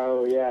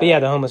 Oh, yeah. But yeah,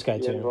 the homeless guy,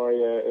 too.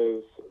 Yanvoria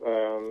is,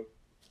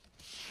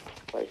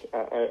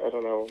 I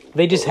don't know.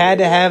 They just had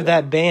to have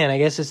that band. I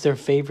guess it's their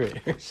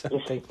favorite or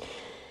something.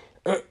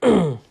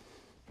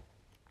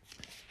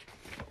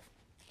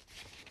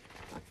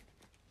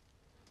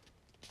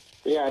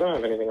 Yeah, I don't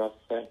have anything else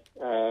to say.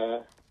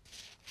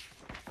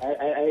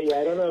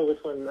 I don't know which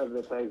one of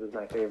the plays is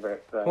my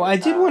favorite. But, well, I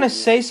did want to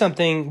say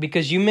something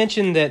because you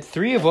mentioned that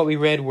 3 of what we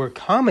read were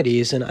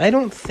comedies, and I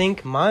don't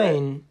think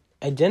mine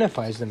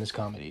identifies them as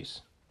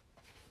comedies.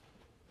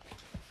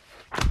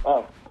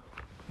 Oh.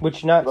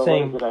 Which not but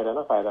saying... what does it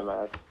identify them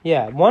as?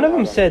 Yeah, one of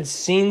them said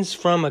scenes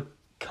from a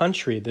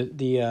country.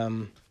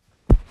 In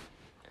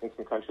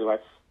some country life?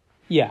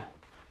 Yeah.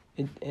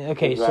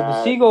 Okay, so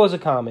The Seagull is a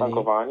comedy.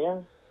 Uncle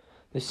Vanya?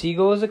 The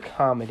Seagull is a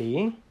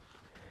comedy.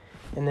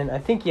 And then I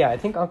think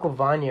Uncle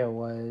Vanya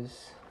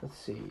was, let's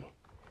see.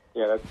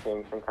 Yeah, that's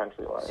Scenes from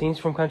Country Life. Scenes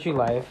from Country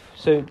Life.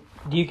 So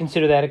do you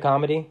consider that a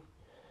comedy?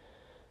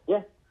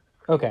 Yeah.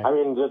 Okay. I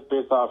mean, just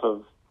based off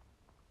of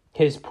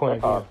his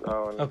point of view.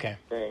 Okay.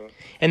 Thing.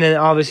 And then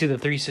obviously The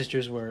Three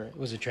Sisters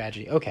was a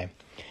tragedy. Okay.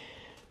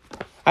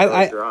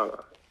 A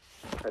drama.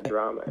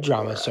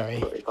 Drama, sorry.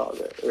 That's what we called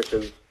it, which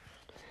is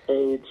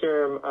A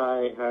term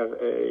I have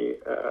a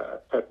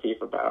pet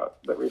peeve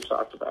about that we've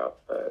talked about,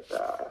 but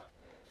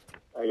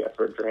I guess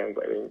we're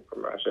translating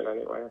from Russian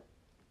anyway.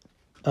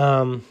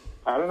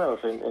 I don't know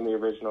if in the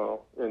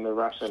original, in the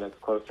Russian, it's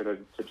closer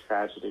to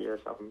tragedy or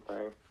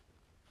something.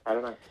 I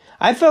don't know.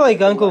 I felt like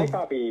Uncle... My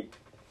copy,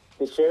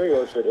 The Cherry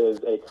Orchard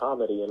is a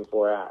comedy in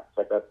 4 acts.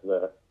 Like, that's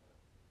the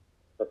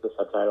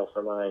subtitle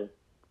for mine.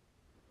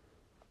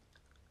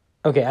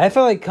 Okay, I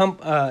felt like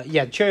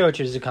Cherry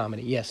Orchard is a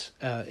comedy, yes,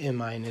 in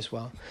mine as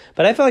well.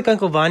 But I felt like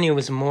Uncle Vanya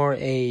was more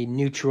a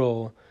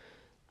neutral,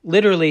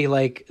 literally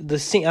like the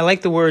scene. I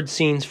like the word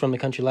 "scenes from the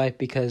country life"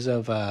 because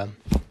of the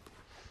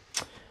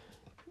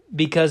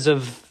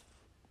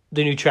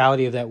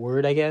neutrality of that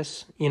word. I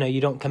guess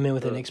you don't come in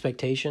with an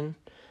expectation.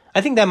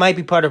 I think that might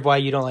be part of why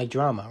you don't like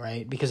drama,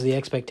 right? Because of the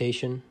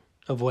expectation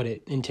of what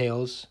it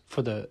entails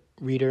for the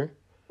reader.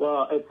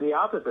 Well, it's the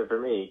opposite for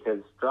me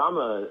because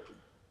drama.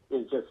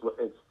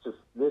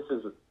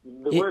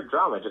 Word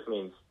drama just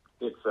means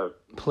it's a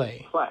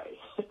play.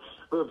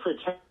 We're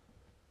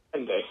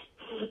pretending.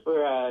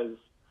 Whereas,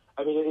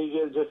 I mean,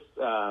 it's just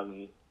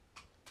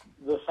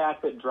the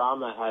fact that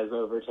drama has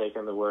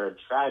overtaken the word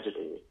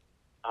tragedy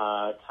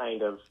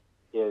kind of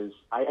is,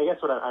 I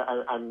guess what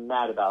I'm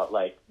mad about,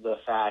 like, the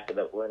fact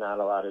that we're not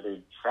allowed to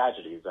do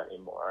tragedies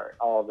anymore.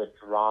 All the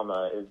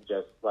drama is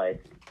just,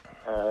 like,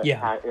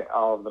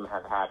 all of them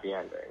have happy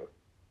endings.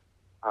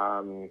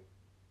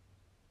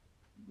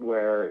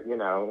 Where,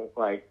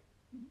 like,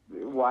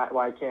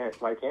 why can't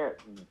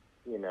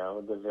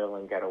the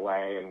villain get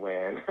away and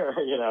win, and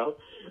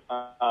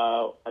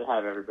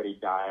have everybody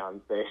die on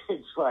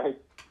stage,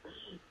 like,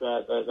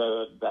 that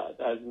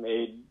has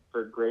made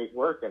for great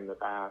work in the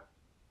past.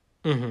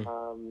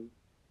 Mm-hmm.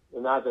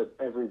 Not that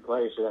every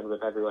play should end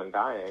with everyone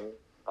dying,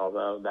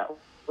 although that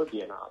would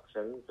be an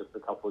option. Just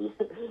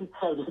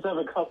have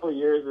a couple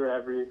years where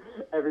every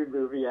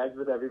movie ends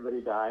with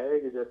everybody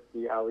dying, and just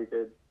see how we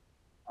could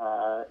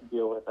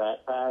deal with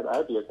that.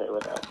 I'd be okay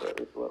with that for at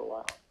least a little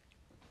while.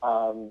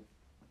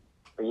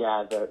 But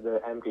yeah,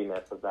 the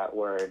emptiness of that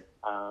word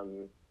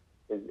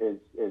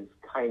is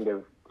kind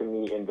of, to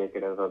me,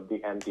 indicative of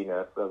the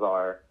emptiness of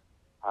our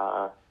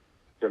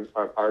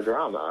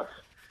drama.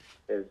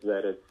 Is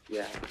that it's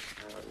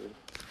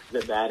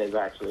that is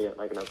actually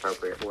like an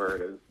appropriate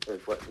word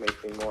is what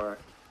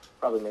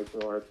probably makes me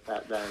more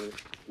upset than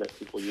that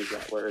people use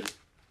that word.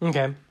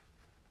 Okay.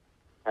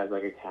 As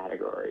like a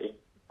category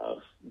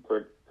of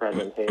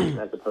presentation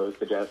as opposed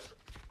to just,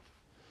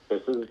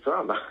 this is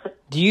drama.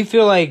 Do you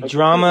feel like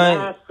drama...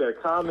 Masks are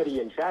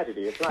comedy and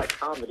tragedy. It's not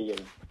comedy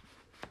and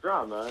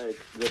drama. It's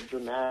the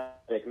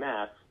dramatic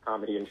mask,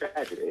 comedy and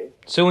tragedy.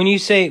 So when you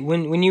say,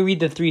 when you read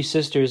The Three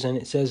Sisters and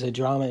it says a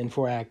drama in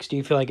 4 acts, do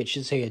you feel like it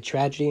should say a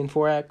tragedy in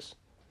 4 acts?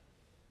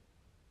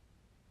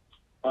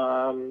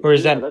 Or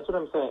is that... that's what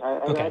I'm saying.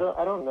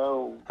 I don't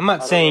know... I'm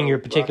not saying your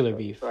particular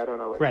beef. So I don't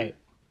know what... Right.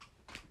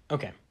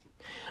 Okay.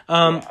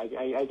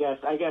 I guess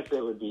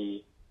it would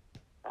be...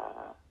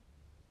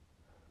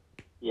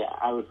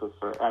 I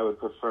would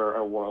prefer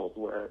a world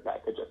where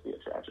that could just be a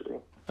tragedy.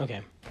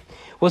 Okay.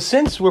 Well,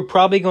 since we're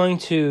probably going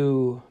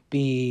to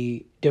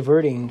be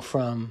diverting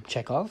from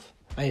Chekhov,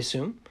 I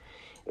assume.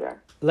 Yeah.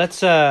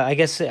 Let's. I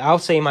guess I'll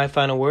say my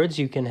final words.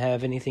 You can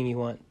have anything you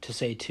want to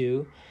say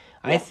too.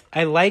 Yeah.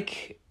 I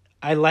like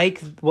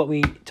what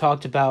we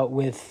talked about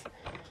with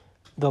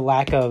the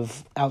lack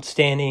of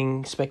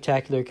outstanding,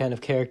 spectacular kind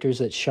of characters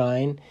that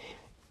shine,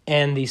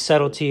 and the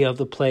subtlety of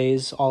the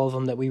plays, all of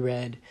them that we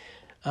read.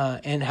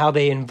 And how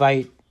they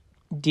invite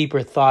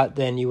deeper thought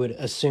than you would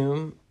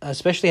assume,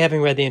 especially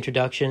having read the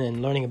introduction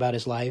and learning about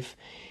his life.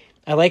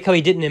 I like how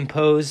he didn't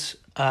impose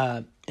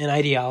an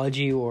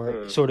ideology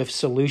or sort of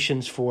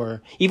solutions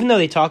for, even though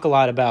they talk a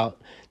lot about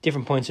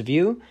different points of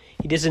view,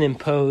 he doesn't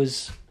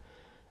impose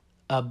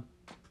something.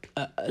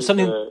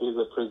 He's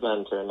a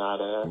presenter,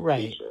 not a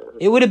teacher.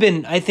 It would have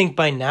been, I think,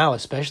 by now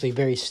especially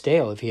very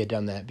stale if he had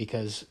done that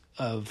because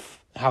of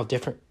how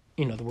different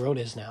the world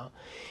is now.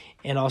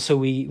 And also,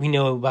 we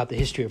know about the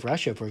history of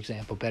Russia, for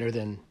example, better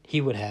than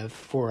he would have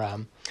for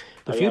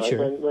the future.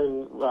 Like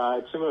when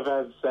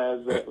Timofeyev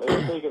says that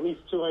it'll take at least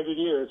 200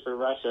 years for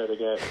Russia to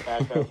get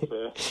back up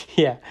to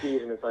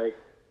speed, and it's like,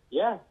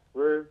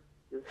 we're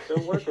still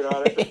working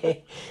on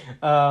it.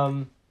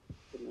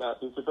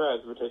 Not be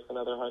surprised if it takes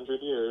another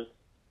 100 years.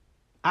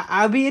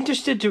 I'll be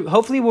interested to.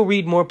 Hopefully, we'll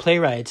read more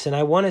playwrights, and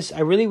I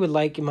really would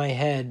like in my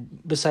head,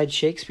 besides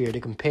Shakespeare, to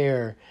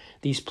compare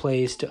these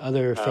plays to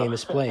other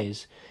famous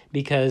plays.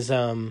 Because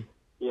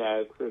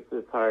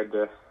it's hard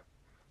to.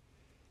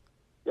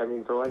 I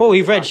mean, for one. Well,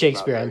 we've read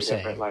Shakespeare. I'm saying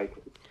different, like,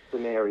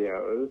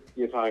 scenarios.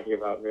 You're talking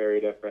about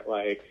very different,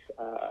 like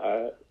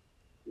the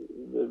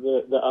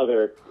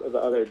other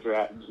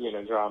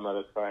drama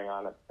that's going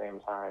on at the same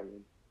time.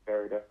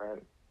 Very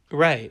different.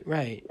 Right.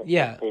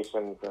 Yeah.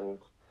 Expectations and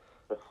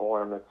the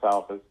form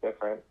itself is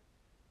different.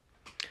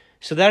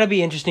 So that'll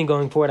be interesting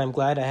going forward. I'm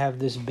glad I have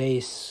this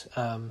base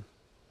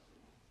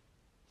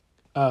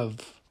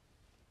of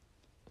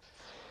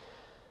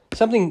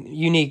something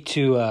unique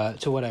to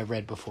what I've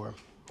read before.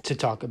 to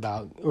talk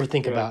about or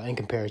think Yeah. about and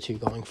compare to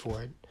going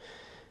forward.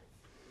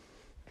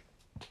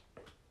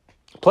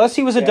 Plus,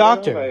 he was a Yeah, I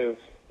don't know doctor. if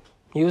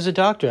He was a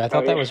doctor. I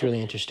thought that yeah. was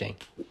really interesting.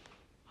 It's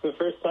the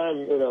first time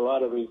in a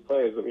lot of these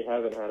plays that we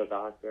haven't had a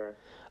doctor.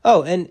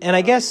 Oh, and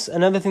I guess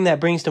another thing that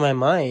brings to my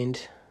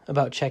mind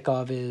about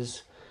Chekhov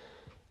is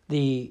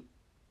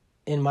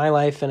in my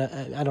life,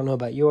 and I don't know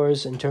about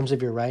yours, in terms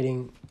of your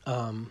writing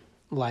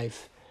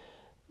life,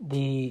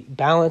 the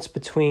balance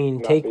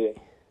between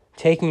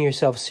taking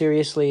yourself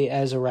seriously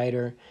as a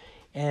writer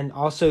and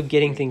also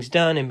getting things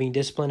done and being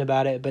disciplined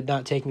about it, but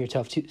not taking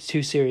yourself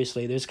too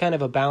seriously. There's kind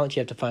of a balance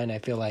you have to find, I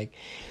feel like,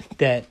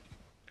 that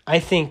I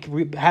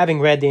think, having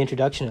read the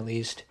introduction at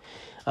least,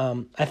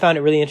 I found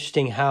it really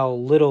interesting how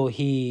little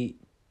he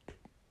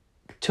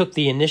took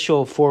the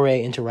initial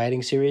foray into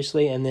writing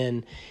seriously, and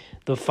then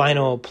the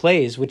final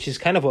plays, which is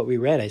kind of what we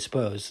read, I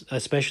suppose,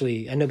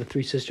 especially, I know The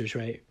Three Sisters,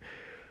 right,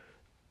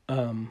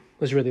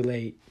 was really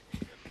late,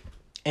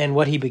 and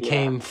what he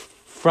became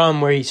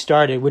from where he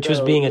started, which was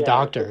being a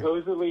doctor.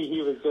 Supposedly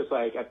he was just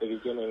like, at the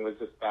beginning, was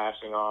just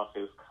bashing off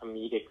his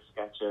comedic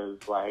sketches,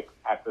 like,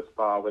 at the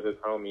spa with his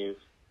homies.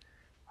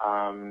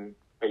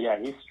 But yeah,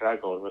 he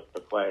struggled with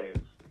the plays.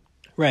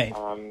 Right.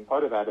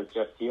 Part of that is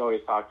just, he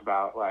always talked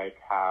about, like,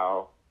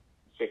 how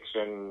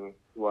fiction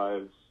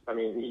was, I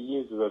mean, he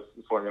uses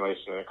this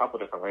formulation in a couple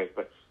different ways,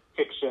 but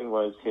fiction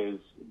was his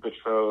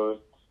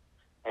betrothed,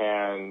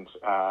 and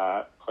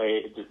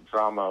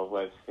drama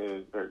was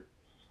his, or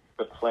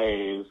the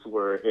plays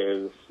were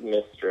his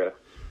mistress.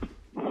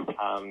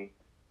 And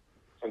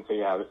so,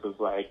 yeah, this was,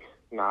 like,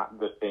 not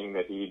the thing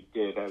that he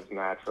did as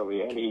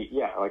naturally. And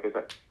like I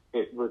said,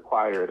 it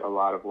required a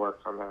lot of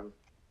work from him.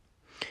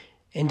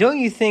 And don't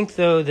you think,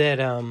 though, that,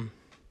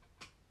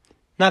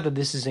 not that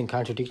this is in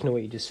contradiction to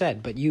what you just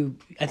said, but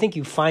I think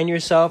you find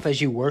yourself, as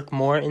you work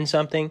more in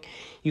something,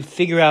 you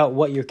figure out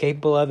what you're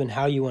capable of and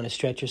how you want to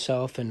stretch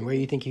yourself and where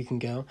you think you can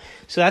go.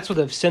 So that's what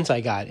the sense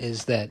I got,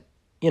 is that,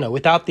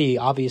 without the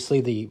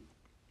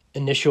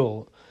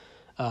initial,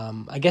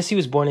 I guess he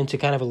was born into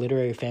kind of a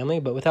literary family,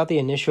 but without the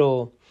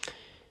initial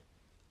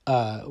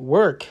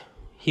work,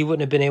 he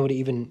wouldn't have been able to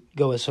even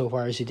go so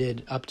far as he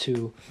did up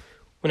to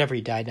whenever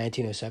he died,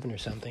 1907 or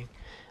something.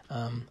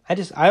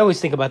 I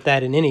always think about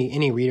that in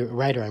any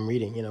writer I'm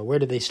reading. Where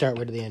do they start?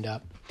 Where do they end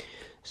up?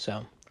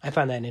 So I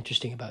find that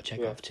interesting about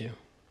Chekhov too.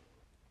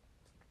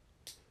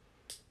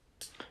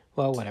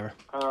 Well, whatever.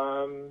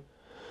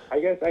 I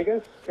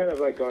guess kind of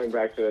like going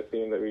back to the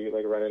theme that we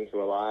like run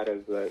into a lot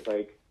is that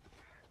like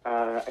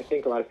I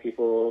think a lot of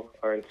people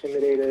are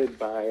intimidated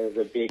by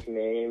the big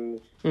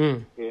names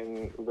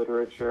in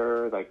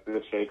literature, like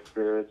the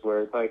Shakespeare's,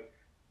 where it's like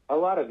a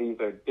lot of these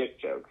are dick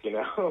jokes,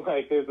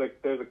 like there's a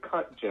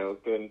cunt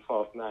joke in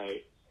Twelfth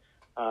Night.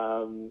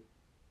 And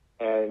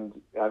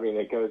I mean,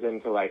 it goes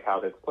into like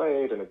how it's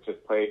played, and it's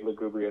just played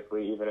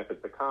lugubriously, even if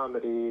it's a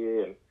comedy.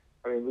 And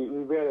I mean,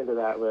 we ran into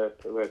that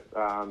with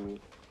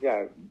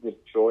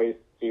Joyce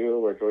too,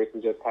 where Joyce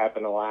would just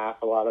happen to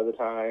laugh a lot of the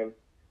time.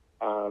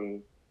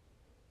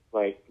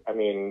 Like, I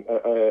mean,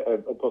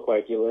 a book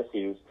like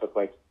Ulysses took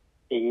like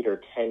 8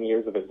 or 10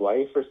 years of his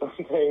life or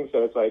something.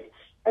 So it's like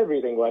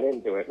everything went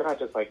into it, not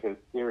just like his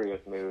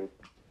serious moods.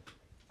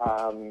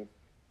 Some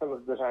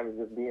of the time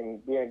just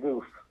being a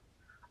goof.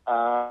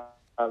 I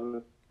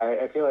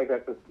feel like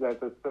that's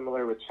a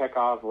similar with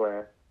Chekhov,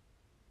 where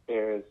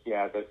there's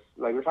this,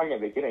 like we were talking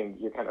at the beginning,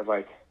 you're kind of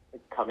like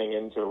coming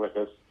into it with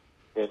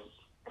this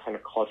kind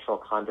of cultural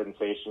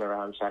condensation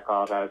around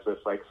Chekhov as this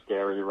like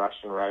scary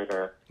Russian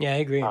writer. Yeah, I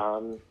agree.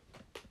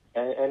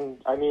 And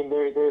I mean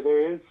there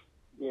is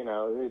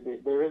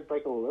there is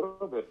like a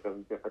little bit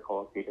of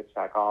difficulty to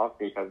Chekhov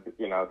because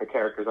the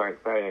characters aren't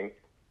saying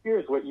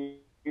here's what you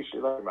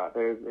should learn about.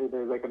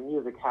 There's like a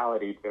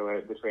musicality to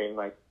it between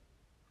like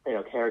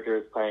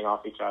characters playing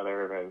off each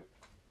other, and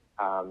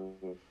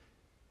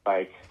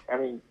like I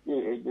mean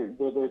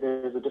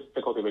there's a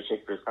difficulty with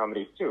Shakespeare's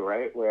comedies too,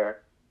 right? Where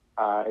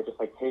it just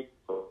like takes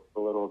a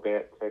little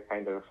bit to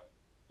kind of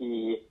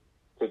be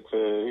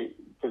because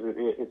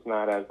it's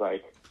not as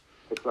like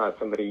it's not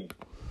somebody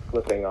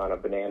flipping on a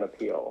banana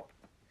peel.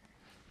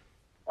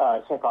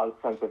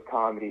 Chekhov's sense of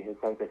comedy, his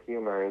sense of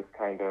humor is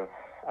kind of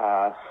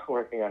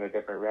working on a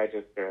different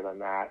register than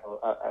that,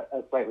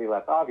 a slightly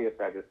less obvious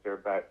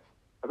register, but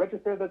a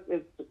register that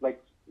is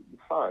like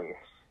fun.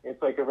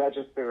 It's like a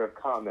register of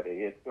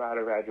comedy. It's not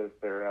a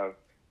register of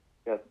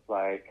just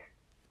like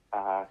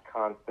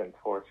constant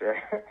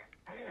torture.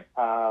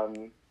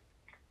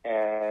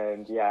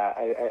 And yeah,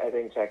 I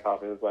think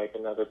Chekhov is like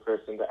another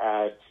person to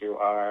add to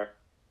our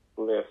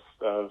list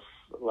of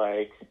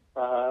like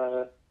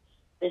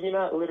maybe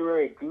not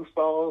literary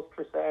goofballs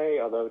per se,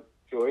 although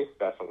Joyce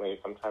definitely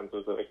sometimes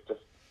was like just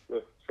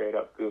a straight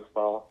up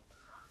goofball.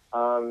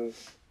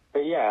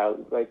 But yeah,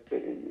 like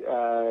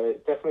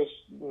definitely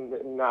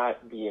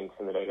not be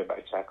intimidated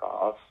by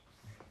Chekhov,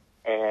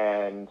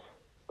 and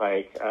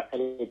like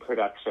any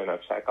production of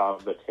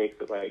Chekhov that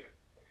takes it like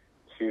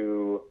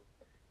to,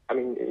 I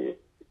mean,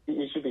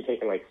 it should be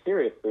taken like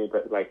seriously,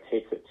 but like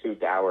takes it too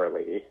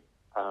dourly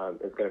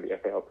is going to be a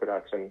failed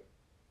production.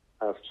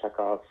 of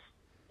Chekhov's,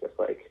 just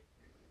like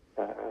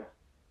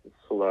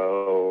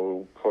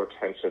slow,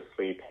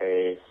 portentously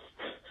paced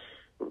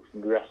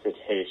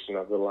recitation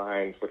of the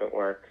lines wouldn't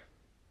work.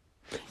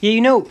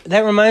 Yeah,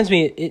 that reminds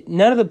me,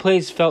 none of the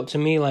plays felt to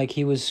me like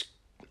he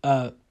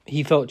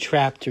felt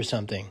trapped or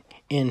something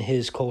in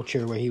his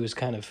culture where he was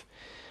kind of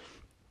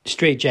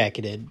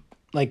straitjacketed,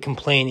 like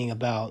complaining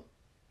about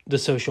the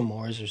social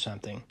mores or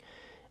something,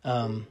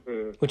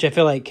 which I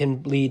feel like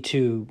can lead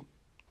to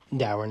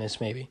dourness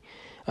maybe,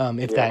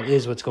 if that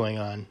is what's going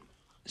on.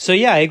 So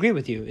yeah, I agree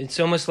with you. It's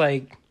almost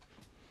like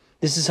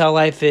this is how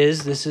life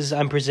is.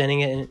 I'm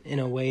presenting it in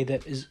a way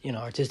that is,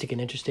 artistic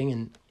and interesting,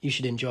 and you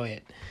should enjoy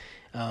it.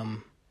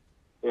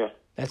 Yeah.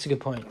 That's a good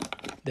point,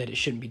 that it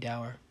shouldn't be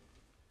dour.